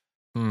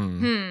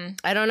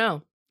 I don't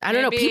know. I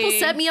don't know. People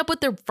set me up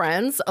with their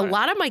friends. A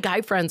lot of my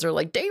guy friends are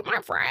like, date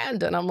my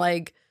friend. And I'm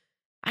like,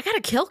 I got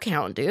a kill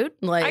count, dude.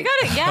 Like, I got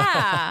it.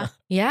 Yeah.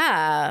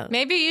 Yeah.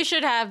 Maybe you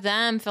should have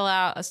them fill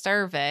out a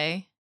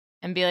survey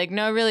and be like,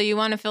 no, really, you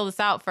want to fill this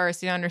out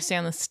first. You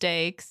understand the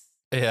stakes.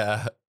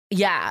 Yeah.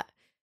 Yeah.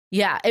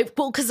 Yeah.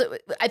 Well, because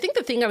I think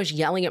the thing I was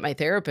yelling at my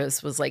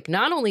therapist was like,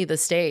 not only the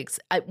stakes,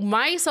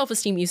 my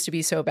self-esteem used to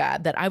be so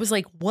bad that I was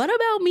like, what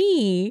about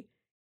me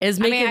is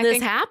making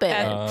this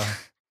happen?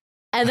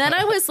 And then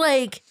I was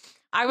like,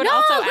 I would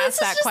also ask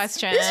that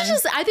question. This is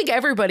just, I think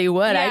everybody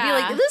would. I'd be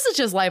like, this is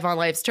just life on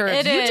life's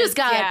terms.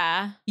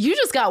 You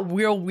just got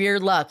real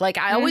weird luck. Like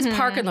I always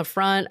park in the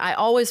front. I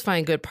always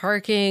find good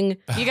parking.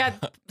 You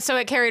got, so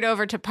it carried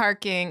over to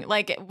parking,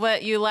 like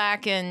what you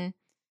lack in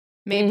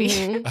maybe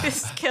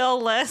this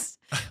skill list.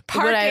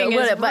 Parking is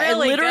really I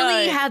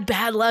literally good. had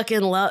bad luck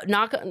in love.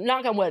 Knock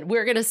on wood.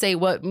 We're going to say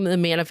what the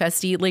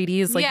manifesty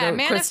ladies like. Yeah,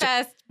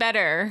 manifest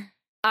better.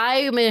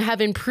 I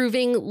have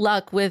improving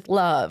luck with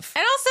love.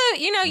 And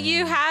also, you know,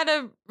 you had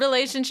a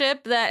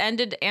relationship that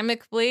ended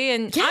amicably.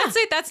 And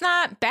honestly, that's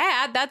not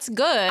bad. That's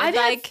good. I've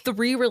had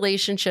 3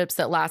 relationships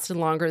that lasted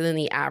longer than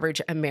the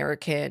average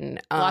American.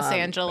 Los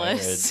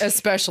Angeles.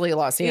 Especially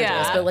Los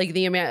Angeles. But like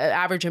the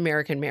average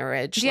American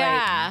marriage.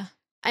 Yeah. Like,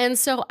 and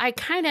so I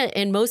kind of,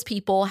 and most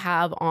people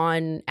have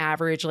on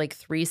average like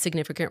 3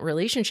 significant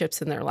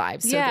relationships in their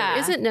lives. So there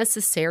isn't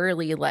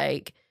necessarily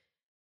like,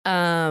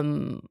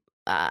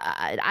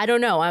 I don't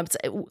know. I'm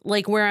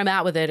like where I'm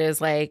at with it is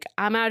like,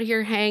 I'm out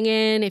here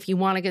hanging. If you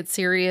want to get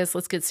serious,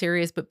 let's get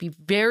serious, but be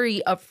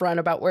very upfront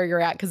about where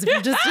you're at. Because if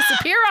you just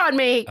disappear on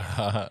me,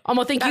 I'm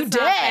gonna think you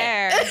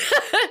dead.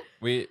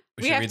 We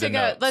have to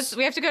go.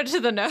 We have to go to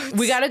the notes.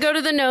 We got to go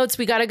to the notes.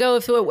 We got to go.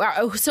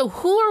 So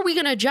who are we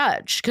going to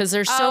judge? Because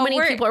there's so many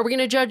people. Are we going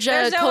to judge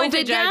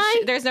COVID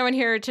guy? There's no one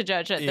here to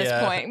judge at this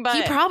point. But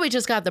he probably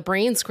just got the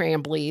brain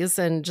scramblies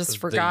and just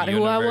forgot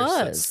who I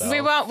was.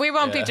 Itself. We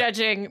won't be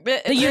judging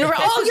the universe.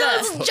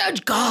 Let's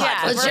judge God.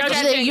 Yeah, let's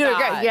judge the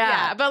universe.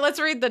 Yeah, but let's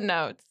read the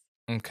notes.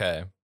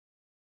 Okay.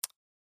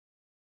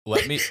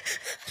 Let me.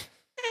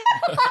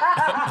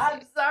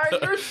 I'm sorry,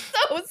 you're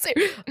so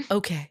serious.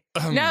 Okay.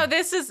 No,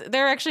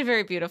 they're actually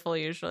very beautiful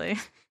usually.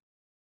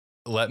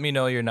 Let me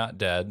know you're not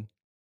dead.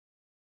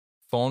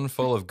 Phone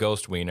full of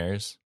ghost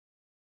wieners.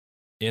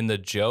 In the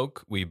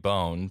joke, we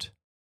boned.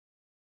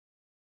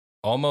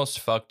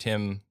 Almost fucked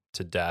him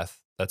to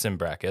death. That's in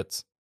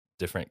brackets.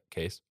 Different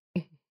case.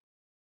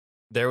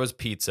 There was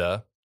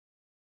pizza.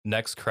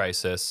 Next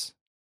crisis.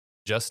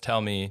 Just tell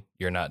me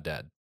you're not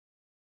dead.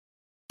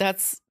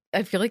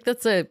 I feel like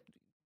that's a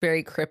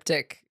very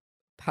cryptic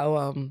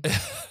poem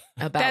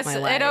about my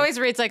life. It always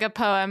reads like a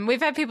poem.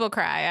 We've had people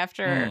cry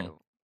after.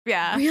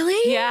 Yeah.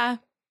 Really? Yeah.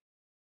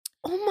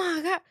 Oh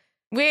my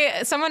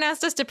God. Someone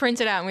asked us to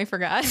print it out and we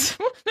forgot.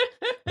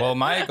 Well,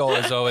 my goal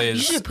is always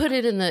you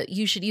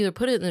should either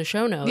put it in the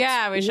show notes.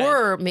 Yeah, we should.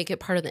 Or make it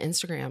part of the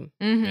Instagram.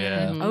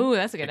 Yeah. Oh,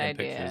 that's a good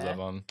idea. Pictures of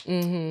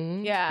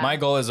them. Yeah. My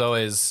goal is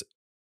always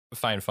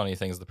find funny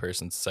things the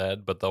person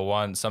said, but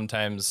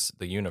sometimes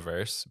the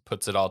universe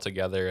puts it all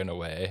together in a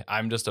way.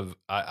 I'm just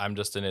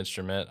an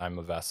instrument. I'm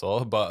a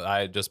vessel, but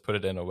I just put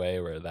it in a way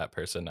where that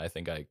person, I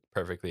think I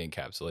perfectly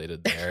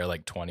encapsulated their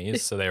like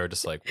 20s. So they were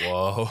just like,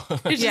 whoa.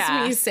 It's just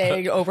me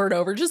saying over and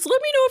over, just let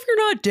me know if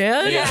you're not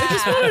dead. Yeah. I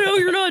just want to know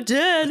you're not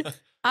dead.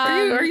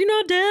 Are you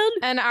not dead?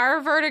 And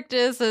our verdict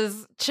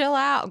is chill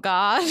out,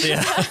 God.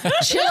 Yeah.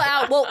 Chill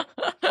out. Well,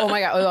 oh my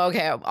God.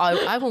 Okay.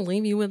 I will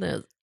leave you with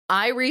this.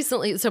 I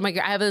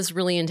have this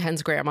really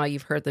intense grandma.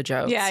 You've heard the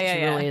jokes. Yeah.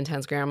 She's really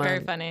intense grandma. Very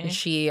funny.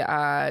 She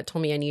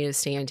told me I needed to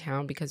stay in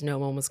town because no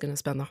one was going to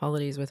spend the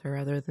holidays with her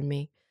other than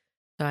me.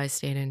 So I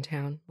stayed in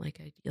town like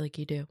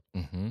you do.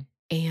 Mm-hmm.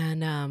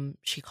 And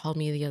she called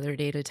me the other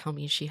day to tell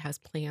me she has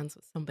plans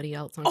with somebody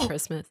else on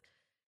Christmas.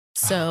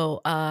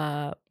 So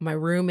my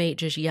roommate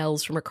just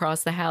yells from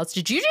across the house,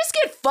 "Did you just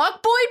get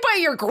fuckboyed by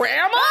your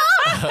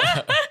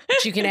grandma?"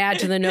 Which you can add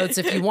to the notes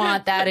if you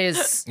want. That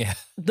is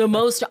the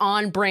most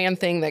on-brand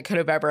thing that could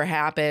have ever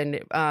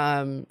happened.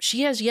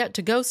 She has yet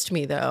to ghost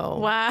me, though.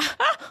 Wow.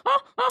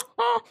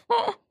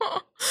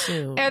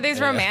 So, are these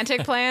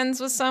romantic plans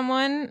with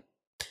someone?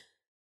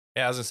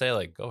 Yeah, I was gonna say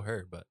like go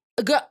her, but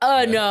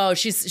no,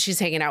 she's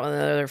hanging out with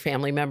another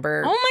family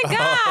member. Oh my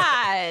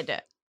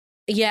God.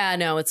 Yeah,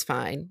 no, it's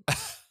fine.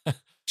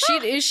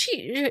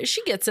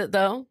 She gets it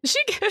though.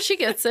 She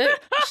gets it.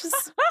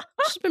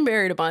 She's been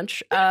married a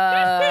bunch.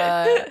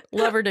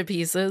 Love her to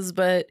pieces,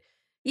 but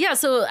yeah.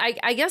 So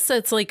I guess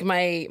that's like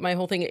my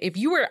whole thing. If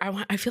you were,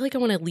 I feel like I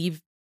want to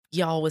leave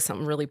y'all with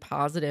something really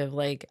positive.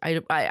 Like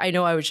I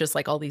know I was just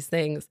like all these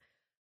things,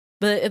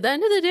 but at the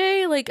end of the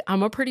day, like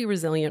I'm a pretty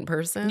resilient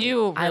person.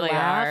 You really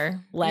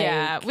are. Like,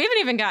 yeah, we haven't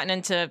even gotten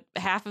into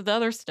half of the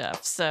other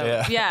stuff.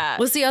 So yeah.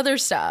 What's the other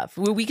stuff?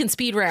 We can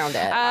speed round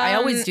it. I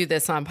always do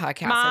this on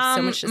podcasts. I have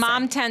so much to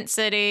Mom say. tent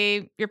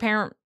city. Your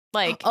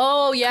like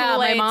oh yeah,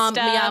 Kool-Aid my mom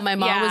stuff. my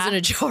mom was in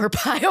a Joe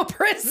Arpaio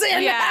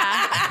prison.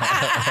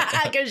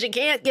 Yeah. Because you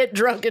can't get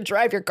drunk and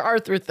drive your car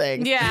through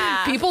things.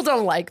 Yeah. People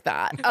don't like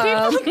that.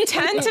 People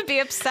tend to be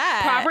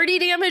upset. Property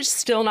damage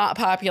still not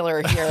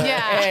popular here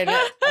in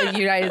the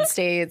United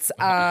States.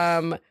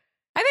 I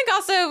think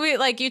also we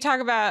like you talk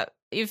about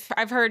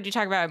I've heard you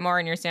talk about it more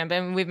in your stand-up,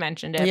 and we've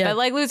mentioned it, but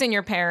like losing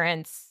your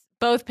parents,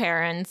 both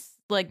parents,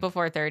 like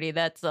before 30,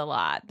 that's a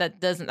lot.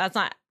 That's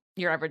not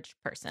your average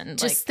person.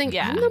 Just think,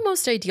 I'm the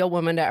most ideal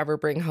woman to ever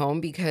bring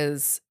home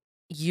because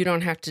you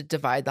don't have to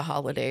divide the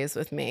holidays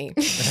with me.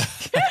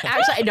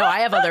 Actually, no, I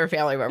have other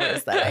family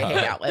members that I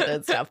hang out with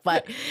and stuff,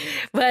 but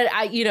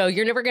I,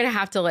 you're never gonna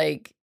have to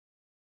like.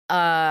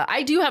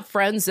 I do have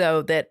friends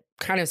though that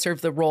kind of serve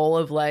the role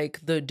of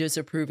like the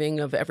disapproving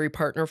of every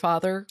partner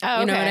father. Oh,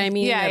 you know what I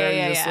mean?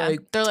 Yeah.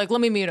 Like, they're like,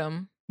 let me meet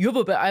him.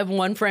 I have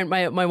one friend,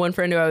 my one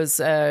friend who I was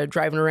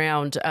driving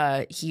around,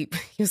 he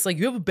was like,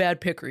 you have a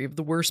bad picker. You have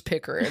the worst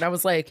picker. And I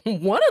was like,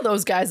 one of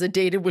those guys that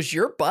dated was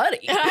your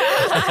buddy.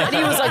 And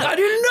he was like, I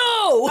didn't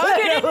know.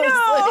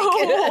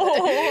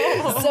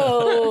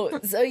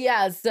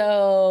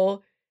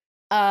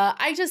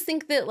 I just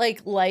think that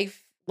like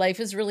life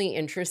is really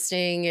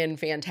interesting and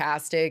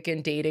fantastic,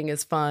 and dating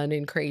is fun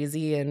and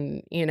crazy.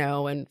 And,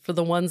 and for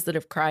the ones that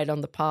have cried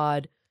on the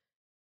pod,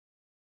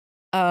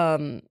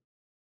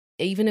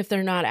 even if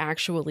they're not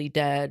actually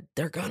dead,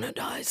 they're gonna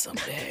die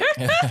someday.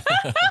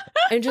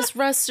 And just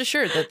rest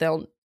assured that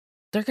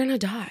they're gonna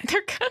die.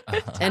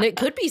 And it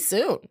could be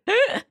soon.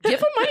 Give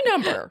them my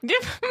number.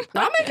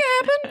 I'll make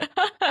it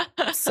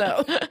happen.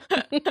 So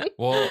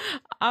well,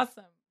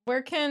 awesome.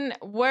 Where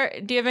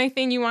do you have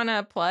anything you want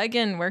to plug,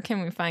 and where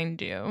can we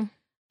find you?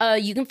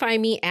 You can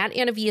find me at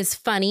Anna V is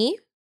Funny.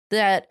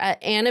 That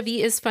Anna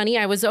V is Funny.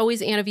 I was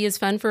always Anna V is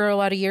Fun for a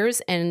lot of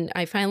years, and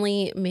I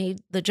finally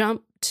made the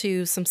jump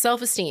to some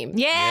self-esteem.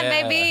 Yeah,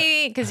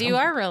 baby, because you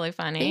are really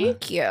funny.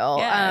 Thank you.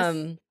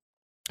 Yes.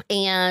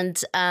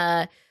 And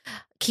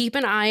keep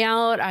an eye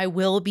out. I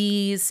will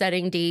be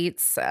setting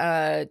dates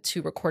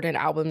to record an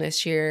album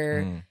this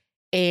year.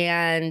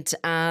 And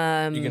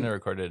you're gonna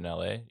record it in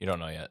LA? You don't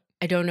know yet.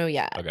 I don't know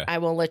yet. Okay. I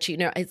will let you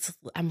know.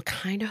 I'm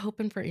kind of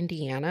hoping for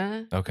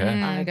Indiana. Okay.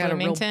 I got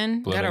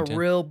Bloomington. Got a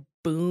real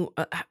boom.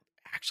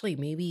 Actually,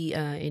 maybe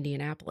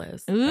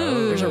Indianapolis.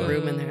 Ooh. There's a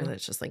room in there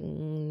that's just like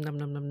num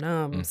num num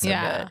num. So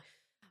yeah.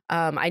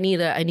 good. I need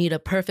a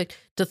perfect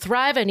to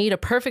thrive. I need a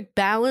perfect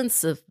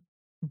balance of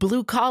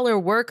blue collar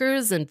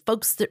workers and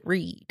folks that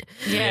read.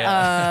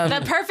 Yeah.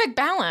 The perfect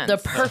balance. The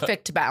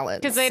perfect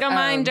balance. Because they don't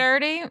mind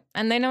dirty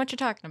and they know what you're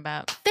talking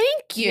about.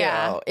 Thank you.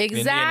 Yeah.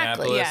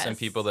 Exactly. Indianapolis and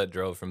people that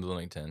drove from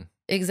Bloomington.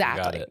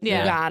 Exactly. You got it. Yeah.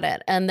 You got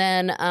it. And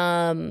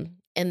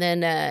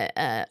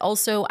then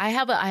also I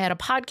had a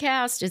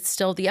podcast. It's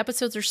still, the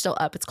episodes are still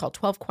up. It's called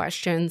 12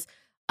 Questions.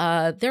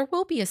 There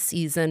will be a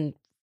season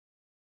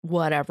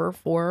whatever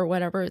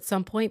at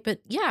some point.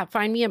 But yeah,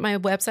 find me at my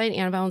website,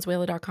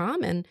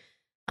 AnnaValenzuela.com, and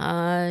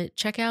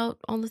check out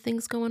all the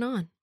things going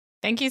on.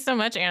 Thank you so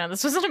much, Anna.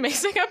 This was an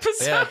amazing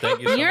episode. Yeah,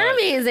 thank you so You're much.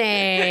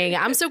 amazing.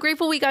 I'm so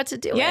grateful we got to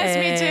do it. Yes,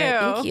 me too.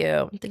 Thank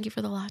you. Thank you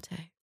for the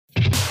latte.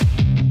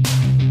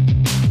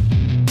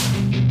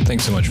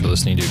 Thanks so much for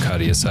listening to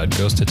Kadi Assad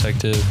Ghost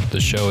Detective. The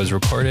show is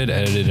recorded,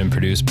 edited, and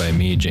produced by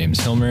me, James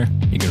Hilmer.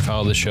 You can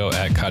follow the show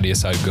at Kadi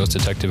Assad Ghost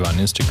Detective on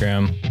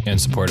Instagram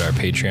and support our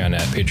Patreon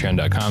at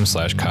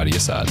patreon.com/Kadi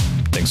Assad.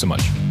 Thanks so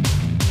much.